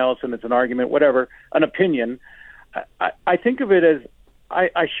something else and it's an argument, whatever, an opinion, I think of it as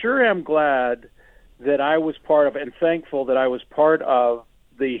I sure am glad that I was part of, and thankful that I was part of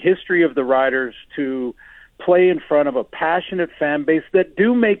the history of the Riders to play in front of a passionate fan base that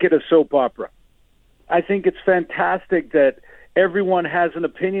do make it a soap opera. I think it's fantastic that everyone has an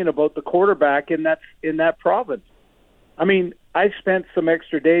opinion about the quarterback in that province. I mean, I spent some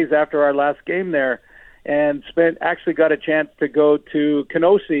extra days after our last game there and actually got a chance to go to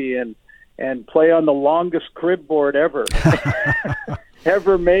Kenosee and play on the longest crib board ever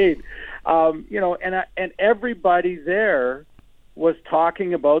ever made. And everybody there was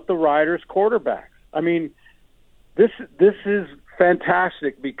talking about the Riders quarterbacks. I mean, this is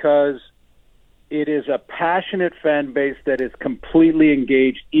fantastic because it is a passionate fan base that is completely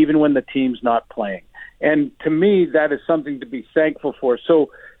engaged even when the team's not playing. And to me, that is something to be thankful for.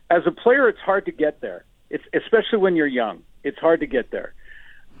 So as a player, it's hard to get there. It's especially when you're young. It's hard to get there.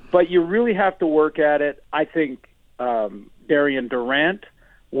 But you really have to work at it. I think Darian Durant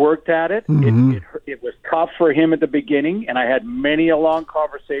worked at it. It was tough for him at the beginning, and I had many long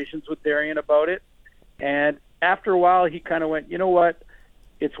conversations with Darian about it. And after a while, he kind of went, you know what?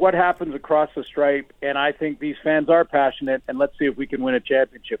 It's what happens across the stripe, and I think these fans are passionate, and let's see if we can win a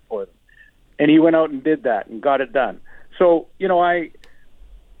championship for them. And he went out and did that and got it done. So,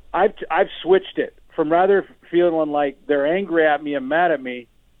 I've switched it from rather feeling like they're angry at me and mad at me.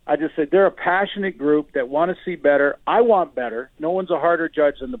 I just said they're a passionate group that want to see better. I want better. No one's a harder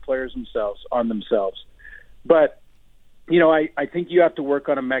judge than the players themselves. But, I think you have to work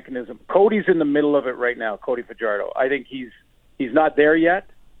on a mechanism. Cody's in the middle of it right now, Cody Fajardo. I think he's not there yet.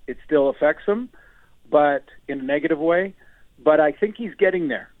 It still affects him, but in a negative way. But I think he's getting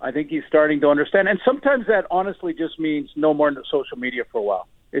there. I think he's starting to understand. And sometimes that honestly just means no more social media for a while.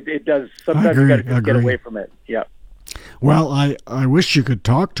 It does. Sometimes you got to just get away from it. Yeah. Well, I wish you could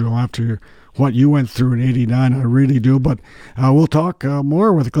talk to him after what you went through in '89. I really do. But we'll talk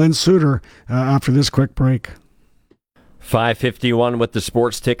more with Glenn Suter after this quick break. 5:51 with the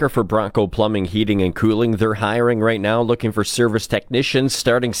sports ticker for Bronco Plumbing, Heating, and Cooling. They're hiring right now, looking for service technicians.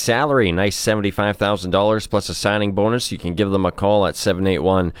 Starting salary, nice $75,000 plus a signing bonus. You can give them a call at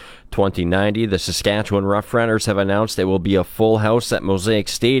 781-2090. The Saskatchewan Roughriders have announced it will be a full house at Mosaic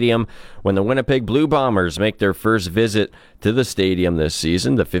Stadium when the Winnipeg Blue Bombers make their first visit to the stadium this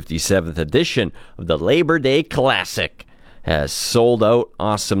season. The 57th edition of the Labor Day Classic has sold out.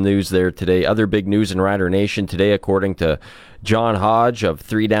 Awesome news there today. Other big news in Rider Nation today, according to John Hodge of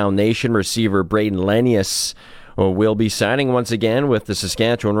 3 Down Nation, receiver Braden Lenius will be signing once again with the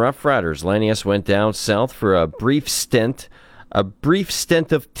Saskatchewan Roughriders. Lenius went down south for a brief stint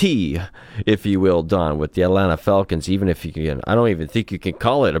of tea, if you will, Don, with the Atlanta Falcons. Even if you can, I don't even think you can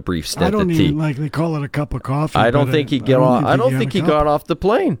call it a brief stint of tea. I don't even like they call it a cup of coffee. I don't think he got off the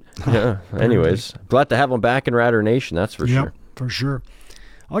plane. Yeah. Anyways, glad to have him back in Rider Nation. That's for sure. For sure.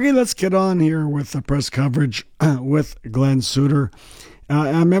 Okay, let's get on here with the press coverage with Glenn Suter.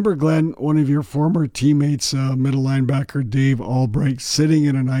 I remember, Glenn, one of your former teammates, middle linebacker Dave Albright, sitting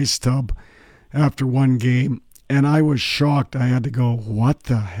in an ice tub after one game. And I was shocked. I had to go, what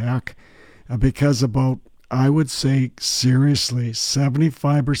the heck? Because about, I would say, seriously,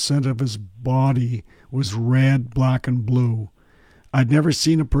 75% of his body was red, black, and blue. I'd never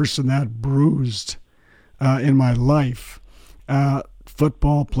seen a person that bruised in my life.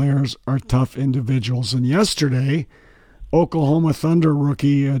 Football players are tough individuals. And yesterday, Oklahoma Thunder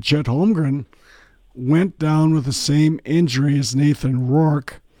rookie Chet Holmgren went down with the same injury as Nathan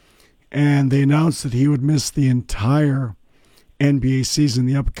Rourke. And they announced that he would miss the entire NBA season,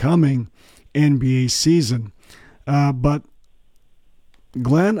 the upcoming NBA season. But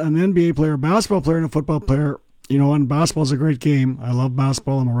Glenn, an NBA player, a basketball player, and a football player, and basketball is a great game. I love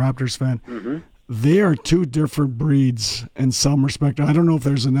basketball. I'm a Raptors fan. Mm-hmm. They are two different breeds in some respect. I don't know if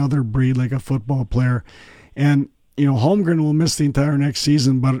there's another breed like a football player. And, Holmgren will miss the entire next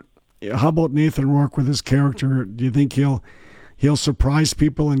season. But how about Nathan Rourke with his character? Do you think he'll surprise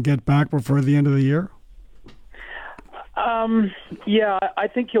people and get back before the end of the year? Yeah, I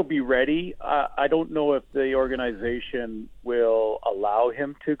think he'll be ready. I don't know if the organization will allow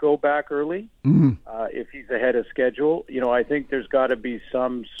him to go back early if he's ahead of schedule. I think there's got to be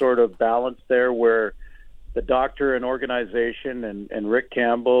some sort of balance there where the doctor and organization and Rick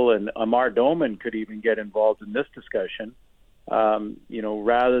Campbell and Amar Doman could even get involved in this discussion,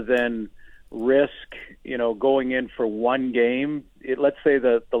 rather than risk, going in for one game. Let's say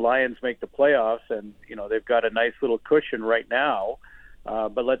the Lions make the playoffs and, they've got a nice little cushion right now.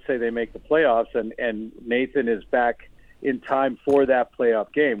 But let's say they make the playoffs and Nathan is back in time for that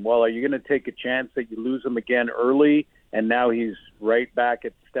playoff game. Well, are you going to take a chance that you lose him again early and now he's right back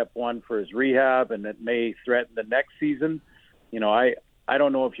at step one for his rehab and it may threaten the next season? I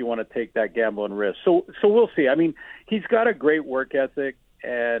don't know if you want to take that gamble and risk. So we'll see. I mean, he's got a great work ethic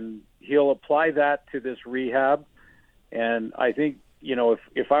and he'll apply that to this rehab. And I think,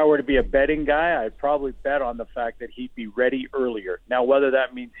 if I were to be a betting guy, I'd probably bet on the fact that he'd be ready earlier. Now, whether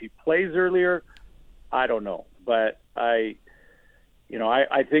that means he plays earlier, I don't know. But I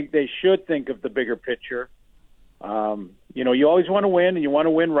think they should think of the bigger picture. You always want to win, and you want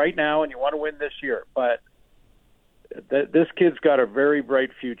to win right now, and you want to win this year. But this kid's got a very bright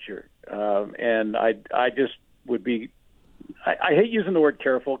future. And I just would be – I hate using the word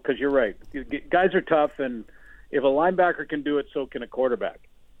careful because you're right. Guys are tough, and if a linebacker can do it, so can a quarterback.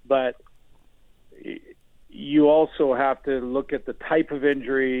 But you also have to look at the type of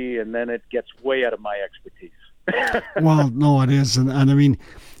injury, and then it gets way out of my expertise. Well, no, it is. And I mean,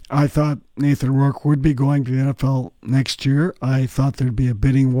 I thought Nathan Rourke would be going to the NFL next year. I thought there'd be a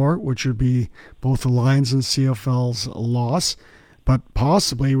bidding war, which would be both the Lions and CFL's loss. But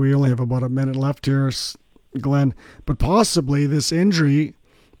possibly, we only have about a minute left here, Glenn, but possibly this injury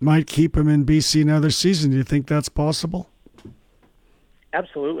might keep him in BC another season. Do you think that's possible?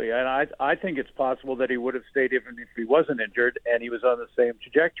 Absolutely. And I think it's possible that he would have stayed even if he wasn't injured and he was on the same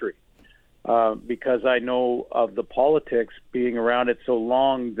trajectory. because I know of the politics being around it so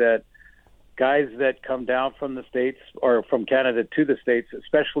long that guys that come down from the States or from Canada to the States,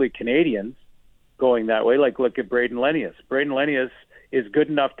 especially Canadians, going that way, like look at Braden Lenius. Braden Lenius is good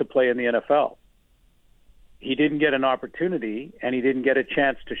enough to play in the NFL. He didn't get an opportunity, and he didn't get a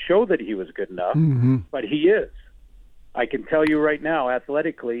chance to show that he was good enough, but he is. I can tell you right now,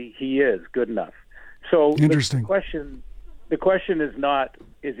 athletically, he is good enough. So interesting. The question is not,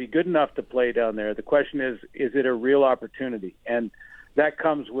 is he good enough to play down there? The question is it a real opportunity? And that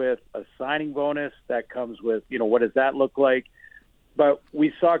comes with a signing bonus. That comes with, what does that look like? But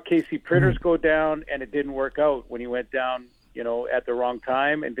we saw Casey Pritters go down, and it didn't work out when he went down, at the wrong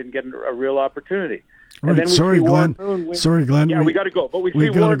time and didn't get a real opportunity. Right. And then Sorry, Glenn. Yeah, we got to go. But we see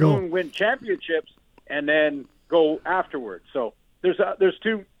Warren Moon win championships and then go afterwards. So there's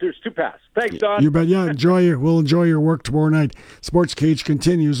two paths. Thanks, Don. You bet. Yeah, we'll enjoy your work tomorrow night. Sports Cage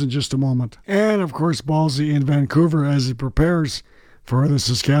continues in just a moment. And, of course, Ballsy in Vancouver as he prepares for the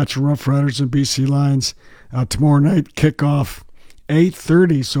Saskatchewan Roughriders and BC Lions. Tomorrow night, kickoff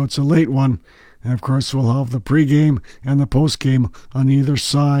 8:30, so it's a late one. And, of course, we'll have the pregame and the postgame on either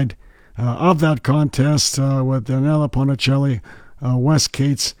side of that contest with Daniela Ponticelli, Wes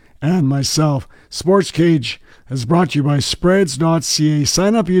Cates, and myself. Sports Cage is brought to you by Spreads.ca.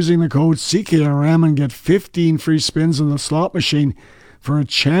 Sign up using the code CKRM and get 15 free spins on the slot machine for a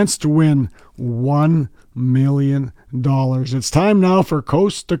chance to win $1 million. It's time now for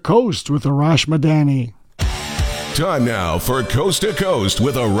Coast to Coast with Arash Madani. Time now for Coast to Coast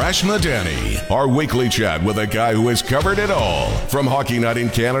with Arash Madani, our weekly chat with a guy who has covered it all, from Hockey Night in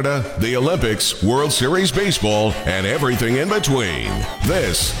Canada, the Olympics, World Series Baseball, and everything in between.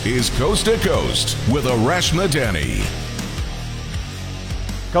 This is Coast to Coast with Arash Madani.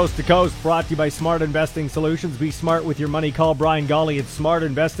 Coast to Coast brought to you by Smart Investing Solutions. Be smart with your money. Call Brian Golly at Smart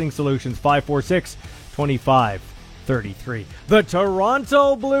Investing Solutions, 546-2533. The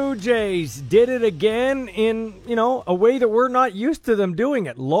Toronto Blue Jays did it again in, a way that we're not used to them doing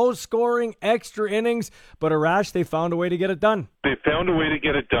it. Low scoring, extra innings, but Arash, they found a way to get it done. They found a way to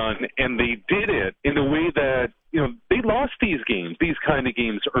get it done, and they did it in a way that, they lost these kind of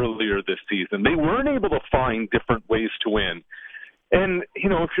games earlier this season. They weren't able to find different ways to win. And,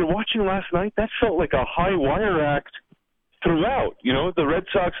 if you're watching last night, that felt like a high wire act throughout. The Red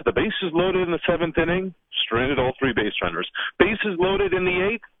Sox, the bases loaded in the 7th inning, stranded all 3 base runners. Bases loaded in the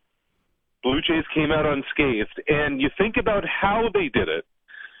 8th, Blue Jays came out unscathed. And you think about how they did it,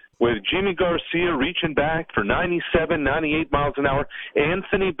 with Jimmy Garcia reaching back for 97, 98 miles an hour,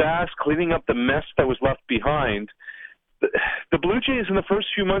 Anthony Bass cleaning up the mess that was left behind. The Blue Jays in the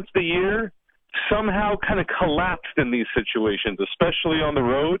first few months of the year somehow kind of collapsed in these situations, especially on the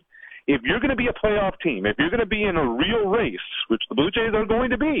road. If you're going to be a playoff team, if you're going to be in a real race, which the Blue Jays are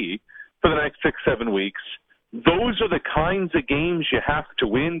going to be for the next 6-7 weeks, those are the kinds of games you have to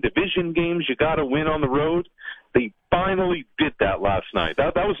win. Division games you got to win on the road. They finally did that last night.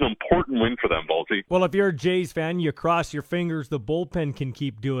 That was an important win for them, Balti. Well, if you're a Jays fan, you cross your fingers the bullpen can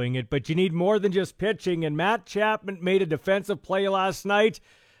keep doing it, but you need more than just pitching, and Matt Chapman made a defensive play last night.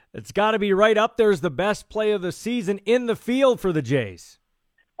 It's got to be right up there as the best play of the season in the field for the Jays.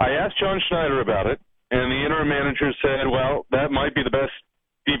 I asked John Schneider about it, and the interim manager said, well, that might be the best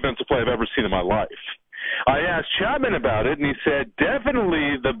defensive play I've ever seen in my life. I asked Chapman about it, and he said,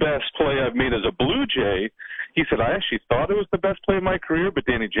 definitely the best play I've made as a Blue Jay. He said, I actually thought it was the best play of my career, but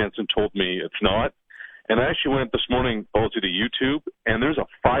Danny Jansen told me it's not. And I actually went this morning also to YouTube, and there's a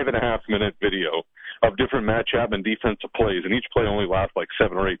 5.5-minute video of different Matt Chapman defensive plays, and each play only lasts like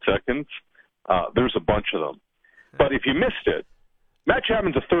 7 or 8 seconds. There's a bunch of them. But if you missed it, Matt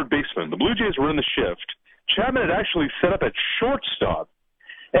Chapman's a third baseman. The Blue Jays were in the shift. Chapman had actually set up at shortstop,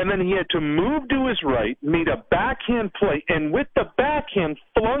 and then he had to move to his right, made a backhand play, and with the backhand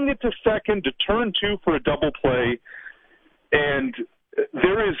flung it to second to turn 2 for a double play. And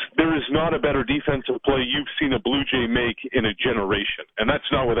there is not a better defensive play you've seen a Blue Jay make in a generation, and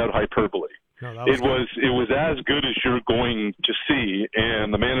that's not without hyperbole. No, it was as good as you're going to see,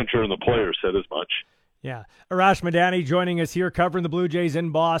 and the manager and the player said as much. Yeah. Arash Madani joining us here covering the Blue Jays in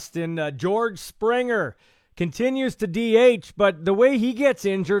Boston. George Springer continues to DH, but the way he gets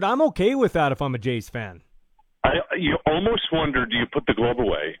injured, I'm okay with that if I'm a Jays fan. You almost wonder, do you put the glove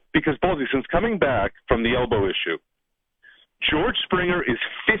away? Because, Baldy, since coming back from the elbow issue, George Springer is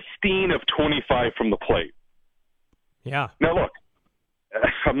 15 of 25 from the plate. Yeah. Now, look,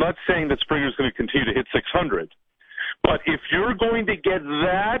 I'm not saying that Springer's going to continue to hit 600, but if you're going to get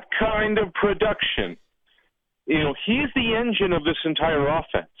that kind of production, he's the engine of this entire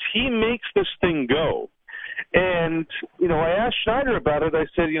offense. He makes this thing go. And, I asked Schneider about it. I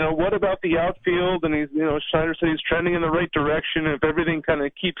said, what about the outfield? And Schneider said he's trending in the right direction. If everything kind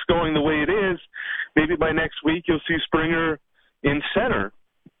of keeps going the way it is, maybe by next week you'll see Springer in center.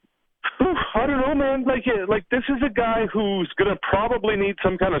 I don't know, man. Like this is a guy who's going to probably need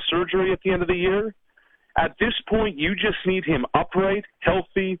some kind of surgery at the end of the year. At this point, you just need him upright,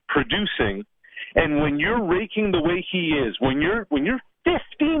 healthy, producing. And when you're raking the way he is, when you're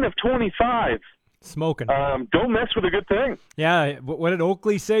 15 of 25, smoking, don't mess with a good thing. Yeah, what did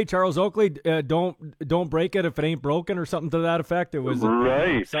Oakley say? Charles Oakley, don't break it if it ain't broken, or something to that effect. It was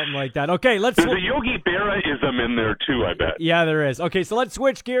right, something like that. Okay, there's a Yogi Berra-ism in there too, I bet. Yeah, there is. Okay, so let's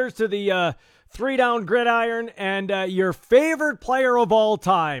switch gears to the 3-down gridiron, and your favorite player of all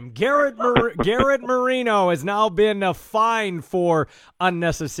time, Garrett Marino, has now been fined for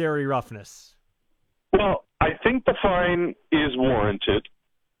unnecessary roughness. Well, I think the fine is warranted,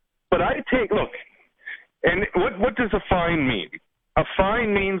 but look, and what does a fine mean? A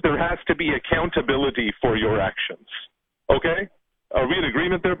fine means there has to be accountability for your actions. Okay? Are we in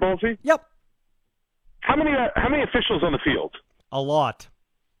agreement there, Ballsy? Yep. How many officials on the field? A lot.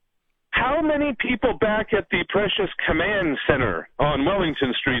 How many people back at the precious command center on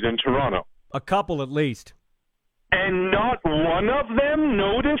Wellington Street in Toronto? A couple at least. And not one of them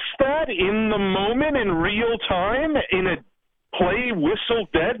noticed that in the moment, in real time, in a play whistle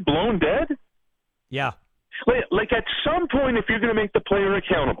dead, blown dead? Yeah. Like at some point, if you're going to make the player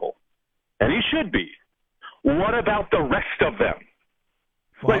accountable, and he should be, what about the rest of them?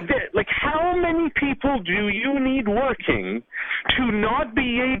 Well, like how many people do you need working to not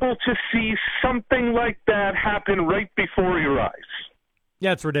be able to see something like that happen right before your eyes?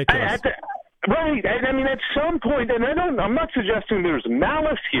 Yeah, it's ridiculous. Right. I mean, at some point, and I'm not suggesting there's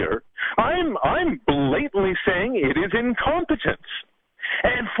malice here. I'm blatantly saying it is incompetence.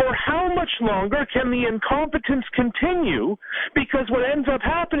 And for how much longer can the incompetence continue? Because what ends up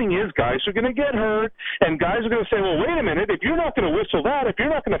happening is guys are going to get hurt, and guys are going to say, well, wait a minute, if you're not going to whistle that, if you're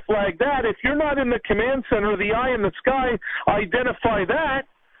not going to flag that, if you're not in the command center, the eye in the sky, identify that,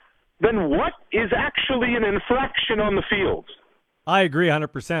 then what is actually an infraction on the field? I agree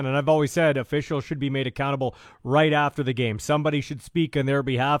 100%, and I've always said officials should be made accountable right after the game. Somebody should speak on their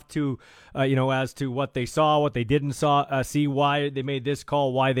behalf to, as to what they saw, what they didn't see, why they made this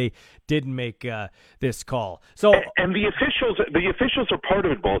call, why they didn't make this call. So, and the officials are part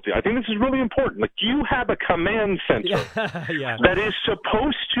of it, Balti. I think this is really important. Like, you have a command center that is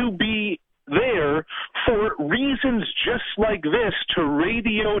supposed to be there for reasons just like this to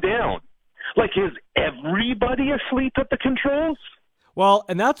radio down. Like, is everybody asleep at the controls? Well,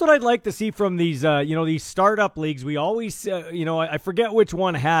 and that's what I'd like to see from these, these startup leagues. We always, I forget which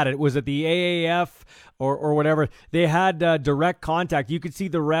one had it. Was it the AAF or whatever? They had direct contact. You could see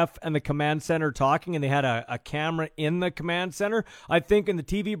the ref and the command center talking, and they had a camera in the command center. I think in the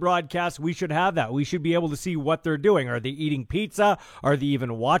TV broadcast, we should have that. We should be able to see what they're doing. Are they eating pizza? Are they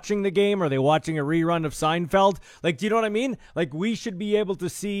even watching the game? Are they watching a rerun of Seinfeld? Like, do you know what I mean? Like, we should be able to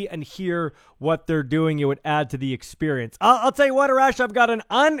see and hear what they're doing. It would add to the experience. I'll tell you what, Arash, I've got an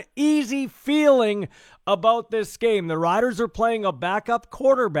uneasy feeling about this game. The Riders are playing a backup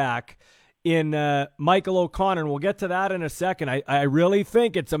quarterback in Michael O'Connor, and we'll get to that in a second. I really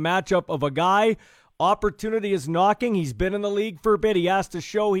think it's a matchup of a guy. Opportunity is knocking. He's been in the league for a bit. He has to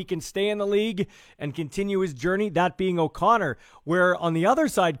show he can stay in the league and continue his journey, that being O'Connor. Where on the other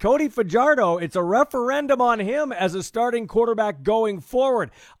side, Cody Fajardo, it's a referendum on him as a starting quarterback going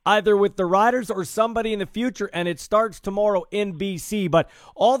forward, either with the Riders or somebody in the future, and it starts tomorrow in BC. But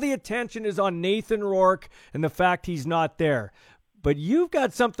all the attention is on Nathan Rourke and the fact he's not there. But you've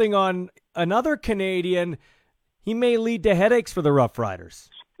got something on another Canadian. He may lead to headaches for the Rough Riders.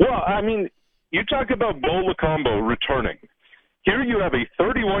 Well, I mean, you talk about Bo Lacombo returning. Here you have a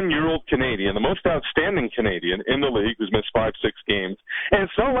 31-year-old Canadian, the most outstanding Canadian in the league, who's missed 5-6 games. And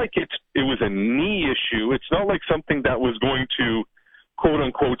it's not like it was a knee issue. It's not like something that was going to,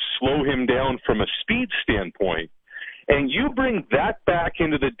 quote-unquote, slow him down from a speed standpoint. And you bring that back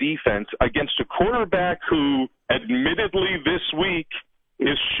into the defense against a quarterback who, admittedly this week,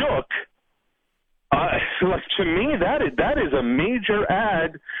 is shook. To me, that is a major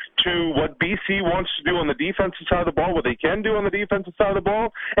add to what BC wants to do on the defensive side of the ball, what they can do on the defensive side of the ball,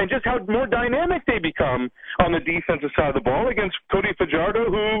 and just how more dynamic they become on the defensive side of the ball against Cody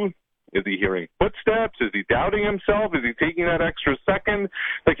Fajardo, who, is he hearing footsteps? Is he doubting himself? Is he taking that extra second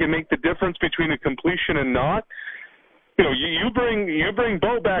that can make the difference between a completion and not? You bring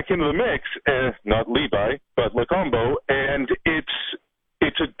Bo back into the mix, not Levi, but Lacombo, and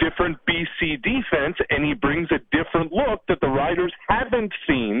it's a different BC defense, and he brings a different look that the Riders haven't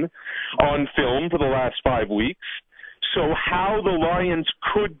seen on film for the last 5 weeks. So how the Lions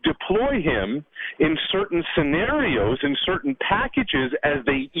could deploy him in certain scenarios, in certain packages, as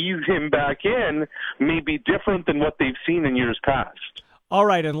they ease him back in, may be different than what they've seen in years past. All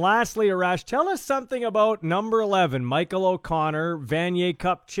right, and lastly, Arash, tell us something about number 11, Michael O'Connor, Vanier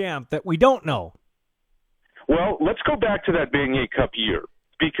Cup champ, that we don't know. Well, let's go back to that Vanier Cup year,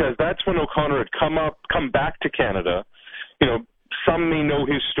 because that's when O'Connor had come back to Canada. You know, some may know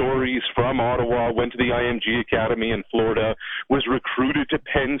his stories from Ottawa, went to the IMG Academy in Florida, was recruited to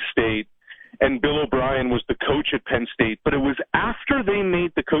Penn State, and Bill O'Brien was the coach at Penn State. But it was after they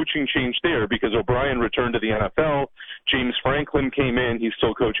made the coaching change there, because O'Brien returned to the NFL, James Franklin came in, he's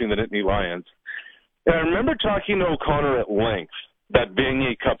still coaching the Nittany Lions. And I remember talking to O'Connor at length that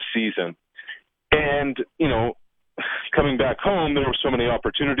Vanier Cup season. And, you know, coming back home, there were so many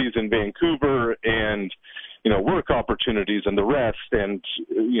opportunities in Vancouver and, you know, work opportunities and the rest. And,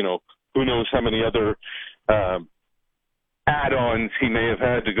 you know, who knows how many other add-ons he may have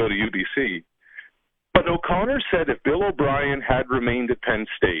had to go to UBC. But O'Connor said if Bill O'Brien had remained at Penn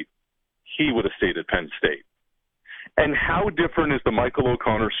State, he would have stayed at Penn State. And how different is the Michael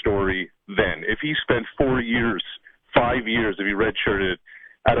O'Connor story then? If he spent 4 years, 5 years, if he redshirted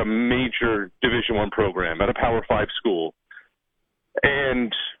at a major Division I program, at a Power 5 school,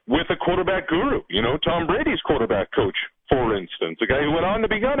 and with a quarterback guru, you know, Tom Brady's quarterback coach, for instance, a guy who went on to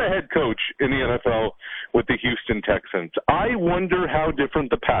become a head coach in the NFL with the Houston Texans. I wonder how different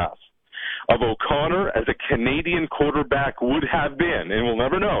the path of O'Connor as a Canadian quarterback would have been, and we'll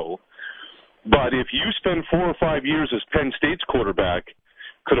never know. But if you spend 4 or 5 years as Penn State's quarterback,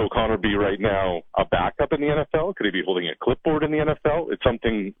 could O'Connor be right now a backup in the NFL? Could he be holding a clipboard in the NFL? It's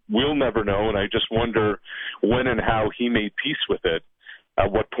something we'll never know, and I just wonder when and how he made peace with it,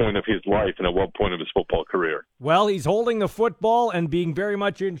 at what point of his life and at what point of his football career. Well, he's holding the football and being very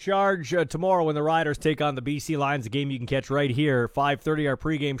much in charge tomorrow when the Riders take on the BC Lions, a game you can catch right here, 5:30, our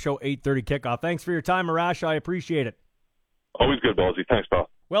pregame show, 8:30 kickoff. Thanks for your time, Arash. I appreciate it. Always good, Ballsy. Thanks, pal.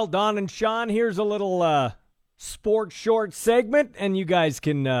 Well, Don and Sean, here's a little sports short segment, and you guys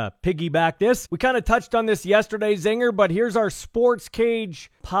can piggyback this. We kind of touched on this yesterday, Zinger, but here's our Sports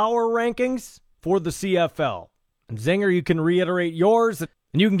Cage power rankings for the CFL. And Zinger, you can reiterate yours,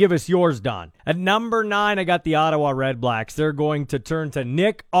 and you can give us yours, Don. At number 9, I got the Ottawa Redblacks. They're going to turn to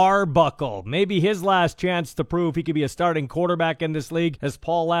Nick Arbuckle. Maybe his last chance to prove he could be a starting quarterback in this league as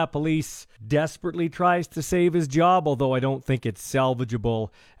Paul LaPolice desperately tries to save his job, although I don't think it's salvageable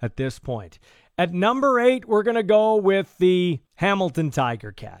at this point. At number 8, we're going to go with the Hamilton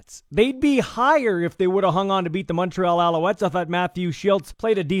Tiger Cats. They'd be higher if they would have hung on to beat the Montreal Alouettes. I thought Matthew Schultz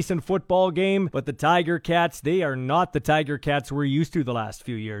played a decent football game, but the Tiger Cats, they are not the Tiger Cats we're used to the last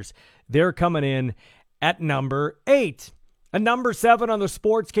few years. They're coming in at number 8. At number 7 on the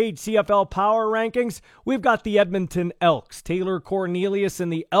Sports Cage CFL Power Rankings, we've got the Edmonton Elks. Taylor Cornelius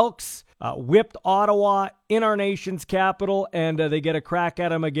and the Elks whipped Ottawa in our nation's capital, and they get a crack at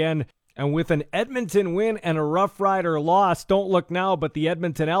them again. And with an Edmonton win and a Rough Rider loss, don't look now, but the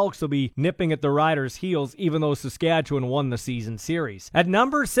Edmonton Elks will be nipping at the Riders' heels, even though Saskatchewan won the season series. At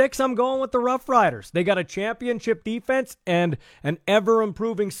number 6, I'm going with the Rough Riders. They got a championship defense and an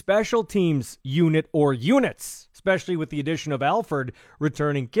ever-improving special teams unit or units, especially with the addition of Alford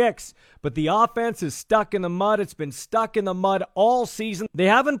returning kicks. But the offense is stuck in the mud. It's been stuck in the mud all season. They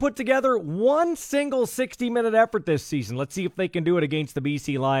haven't put together one single 60-minute effort this season. Let's see if they can do it against the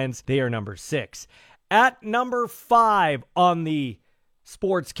BC Lions. They are number 6. At number 5 on the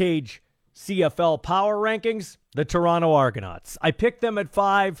Sports Cage CFL Power Rankings, the Toronto Argonauts. I picked them at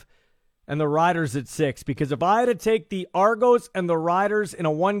 5 and the Riders at 6, because if I had to take the Argos and the Riders in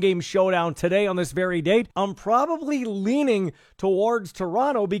a one-game showdown today on this very date, I'm probably leaning towards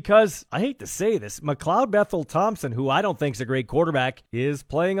Toronto because, I hate to say this, McLeod Bethel-Thompson, who I don't think is a great quarterback, is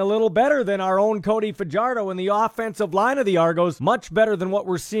playing a little better than our own Cody Fajardo, and the offensive line of the Argos, much better than what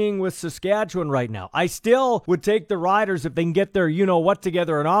we're seeing with Saskatchewan right now. I still would take the Riders if they can get their you-know-what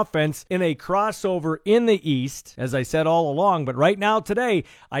together in offense in a crossover in the East, as I said all along, but right now today,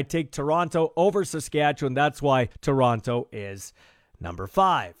 I take Toronto over Saskatchewan. That's why Toronto is number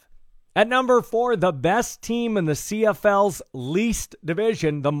 5. At number 4, the best team in the CFL's least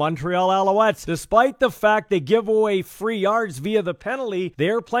division, the Montreal Alouettes. Despite the fact they give away free yards via the penalty,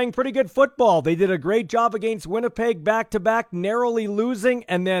 they're playing pretty good football. They did a great job against Winnipeg back-to-back, narrowly losing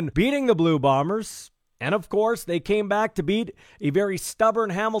and then beating the Blue Bombers. And of course, they came back to beat a very stubborn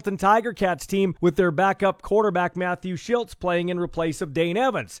Hamilton Tiger Cats team with their backup quarterback Matthew Schultz playing in replace of Dane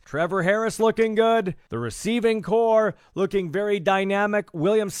Evans. Trevor Harris looking good. The receiving core looking very dynamic.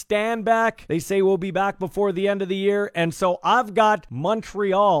 William Stanback, they say, will be back before the end of the year. And so I've got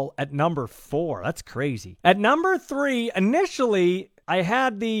Montreal at number 4. That's crazy. At number 3, initially, I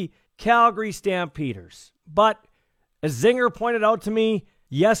had the Calgary Stampeders. But as Zinger pointed out to me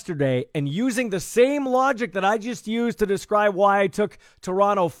yesterday, and using the same logic that I just used to describe why I took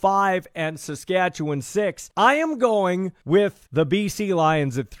Toronto 5 and Saskatchewan 6, I am going with the BC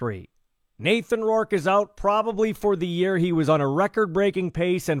Lions at 3. Nathan Rourke is out probably for the year. He was on a record-breaking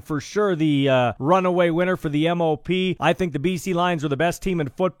pace and for sure the runaway winner for the MOP. I think the BC Lions are the best team in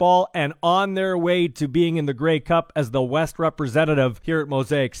football and on their way to being in the Grey Cup as the West representative here at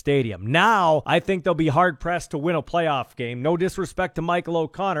Mosaic Stadium. Now, I think they'll be hard-pressed to win a playoff game. No disrespect to Michael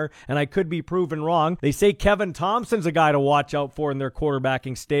O'Connor, and I could be proven wrong. They say Kevin Thompson's a guy to watch out for in their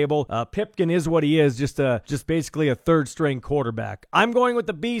quarterbacking stable. Pipkin is what he is, just basically a third-string quarterback. I'm going with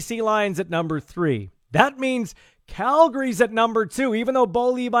the BC Lions at number 3. That means Calgary's at number 2. Even though Bo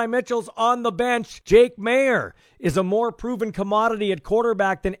Levi Mitchell's on the bench, Jake Maier is a more proven commodity at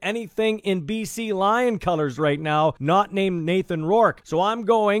quarterback than anything in BC Lion colors right now, not named Nathan Rourke. So I'm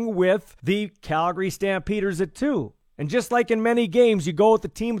going with the Calgary Stampeders at 2. And just like in many games, you go with the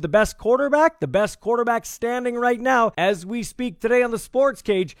team with the best quarterback standing right now, as we speak today on the Sports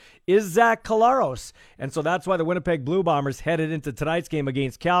Cage, is Zach Collaros. And so that's why the Winnipeg Blue Bombers headed into tonight's game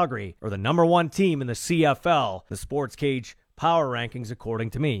against Calgary, or the number 1 team in the CFL, the Sports Cage power rankings,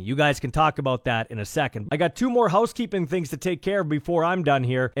 according to me. You guys can talk about that in a second. I got 2 more housekeeping things to take care of before I'm done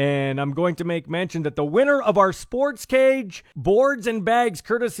here, and I'm going to make mention that the winner of our Sports Cage boards and bags,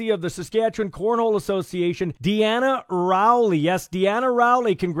 courtesy of the Saskatchewan Cornhole Association, Deanna Rowley. Yes, Deanna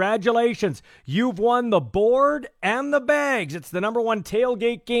Rowley, congratulations. You've won the board and the bags. It's the number 1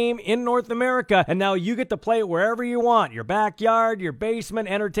 tailgate game in North America, and now you get to play it wherever you want. Your backyard, your basement,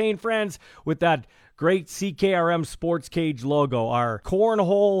 entertain friends with that great CKRM Sports Cage logo. Our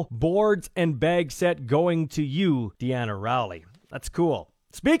cornhole boards and bag set going to you, Deanna Rowley. That's cool.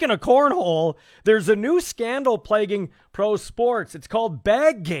 Speaking of cornhole, there's a new scandal plaguing pro sports. It's called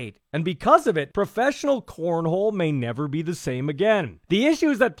Baggate. And because of it, professional cornhole may never be the same again. The issue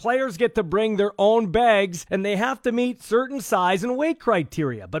is that players get to bring their own bags and they have to meet certain size and weight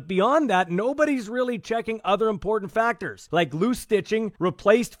criteria. But beyond that, nobody's really checking other important factors like loose stitching,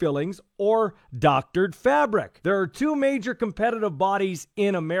 replaced fillings, or doctored fabric. There are 2 major competitive bodies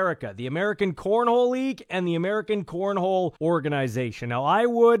in America, the American Cornhole League and the American Cornhole Organization. Now, I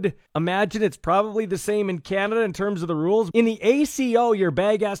would imagine it's probably the same in Canada in terms of the rules. In the ACO, your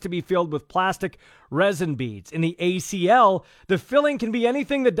bag has to be filled with plastic resin beads. In the ACL, the filling can be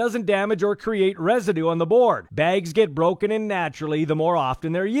anything that doesn't damage or create residue on the board. Bags get broken in naturally the more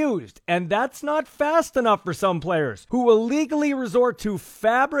often they're used. And that's not fast enough for some players who will legally resort to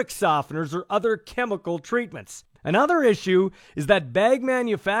fabric softeners or other chemical treatments. Another issue is that bag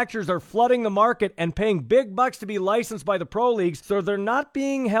manufacturers are flooding the market and paying big bucks to be licensed by the pro leagues, so they're not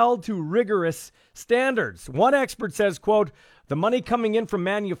being held to rigorous standards. One expert says, quote, "The money coming in from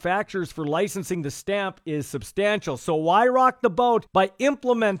manufacturers for licensing the stamp is substantial, so why rock the boat by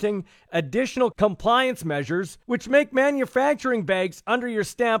implementing additional compliance measures which make manufacturing bags under your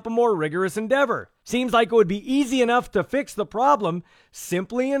stamp a more rigorous endeavor? Seems like it would be easy enough to fix the problem.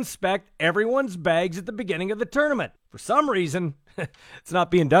 Simply inspect everyone's bags at the beginning of the tournament." For some reason, it's not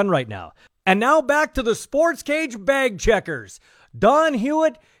being done right now. And now back to the Sports Cage bag checkers, Don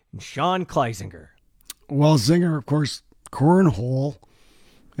Hewitt and Sean Kleisinger. Well, Zinger, of course, cornhole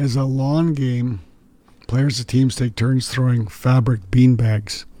is a lawn game. Players and teams take turns throwing fabric bean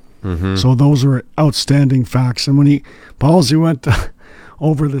bags. Mm-hmm. So those are outstanding facts. And when Palsy went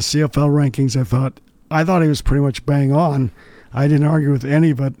over the CFL rankings, I thought he was pretty much bang on. I didn't argue with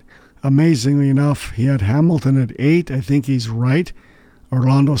any, but amazingly enough, he had Hamilton at 8. I think he's right.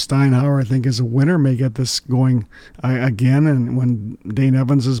 Orlando Steinhauer, I think, is a winner, may get this going again, and when Dane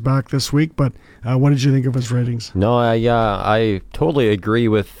Evans is back this week. But what did you think of his ratings? No, I totally agree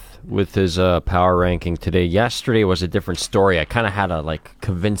with his power ranking today. Yesterday was a different story. I kind of had to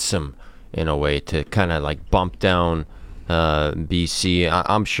convince him in a way to kind of bump down BC.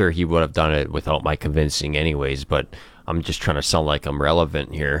 I'm sure he would have done it without my convincing anyways, but I'm just trying to sound like I'm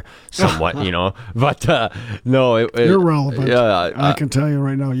relevant here somewhat, But no, you're relevant. I can tell you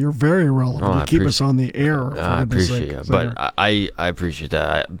right now, you're very relevant. You keep us on the air. I appreciate it, but I appreciate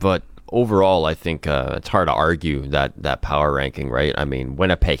that. But overall, I think it's hard to argue that power ranking, right? I mean,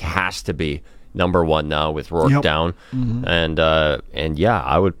 Winnipeg has to be number one now with Rourke down. Mm-hmm. And yeah,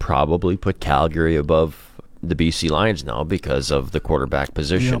 I would probably put Calgary above the BC Lions now because of the quarterback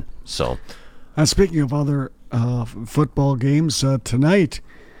position. Yep. So, and speaking of other football games, tonight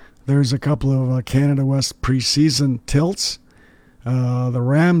there's a couple of Canada West preseason tilts. The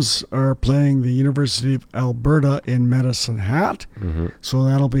Rams are playing the University of Alberta in Medicine Hat, so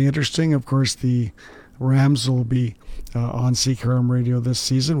that'll be interesting. Of course, the Rams will be on CKRM Radio this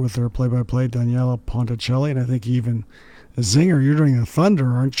season with their play-by-play Daniela Ponticelli, and I think even Zinger, you're doing the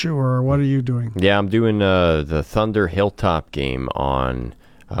Thunder, aren't you, or what are you doing? Yeah, I'm doing the Thunder Hilltop game on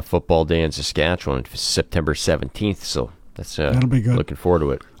Football Day in Saskatchewan, September 17th, so that'll be good. Looking forward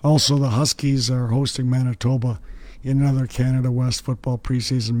to it. Also, the Huskies are hosting Manitoba in another Canada West football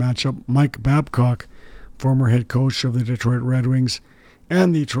preseason matchup. Mike Babcock, former head coach of the Detroit Red Wings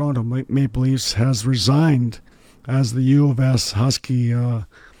and the Toronto Maple Leafs, has resigned as the U of S Husky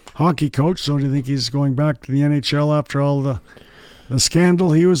hockey coach. So do you think he's going back to the NHL after all the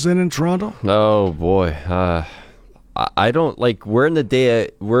scandal he was in Toronto? Oh boy, I don't like. We're in the day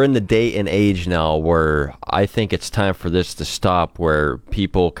and age now where I think it's time for this to stop. Where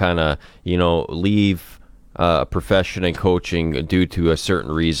people kind of leave a profession and coaching due to a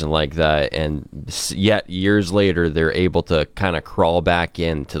certain reason like that, and yet years later they're able to kind of crawl back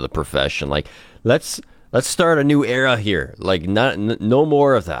into the profession. Like let's start a new era here. Like no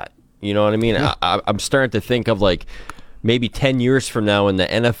more of that. You know what I mean? Yeah. I'm starting to think of like maybe 10 years from now in the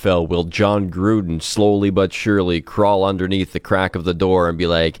NFL, will John Gruden slowly but surely crawl underneath the crack of the door and be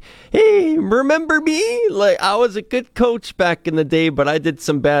like, hey, remember me? Like, I was a good coach back in the day, but I did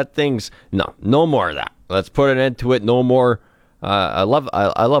some bad things. No more of that. Let's put an end to it. No more. I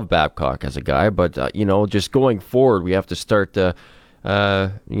love Babcock as a guy, but, just going forward, we have to start,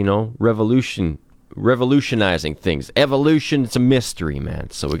 revolutionizing things. Evolution, it's a mystery, man.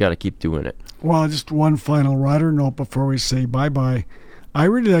 So we got to keep doing it. Well, just one final rider note before we say bye-bye. I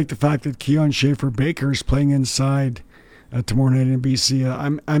really like the fact that Keon Schaefer-Baker is playing inside tomorrow night in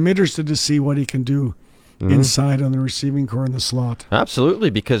BC. I'm interested to see what he can do inside on the receiving core in the slot.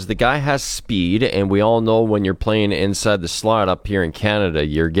 Absolutely, because the guy has speed, and we all know when you're playing inside the slot up here in Canada,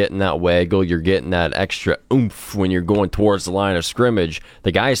 you're getting that waggle, you're getting that extra oomph when you're going towards the line of scrimmage.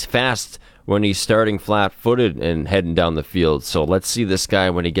 The guy's fast when he's starting flat-footed and heading down the field. So let's see this guy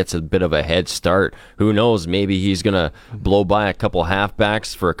when he gets a bit of a head start. Who knows? Maybe he's going to blow by a couple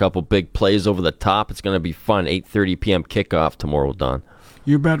halfbacks for a couple big plays over the top. It's going to be fun. 8:30 p.m. kickoff tomorrow, Don.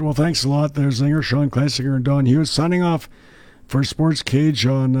 You bet. Well, thanks a lot there, Zinger, Sean Kleisinger, and Don Hughes signing off for Sports Cage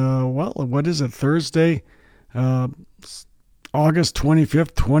on, what is it, Thursday, August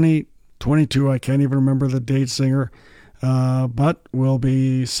 25th, 2022. I can't even remember the date, Zinger. But we'll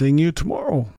be seeing you tomorrow.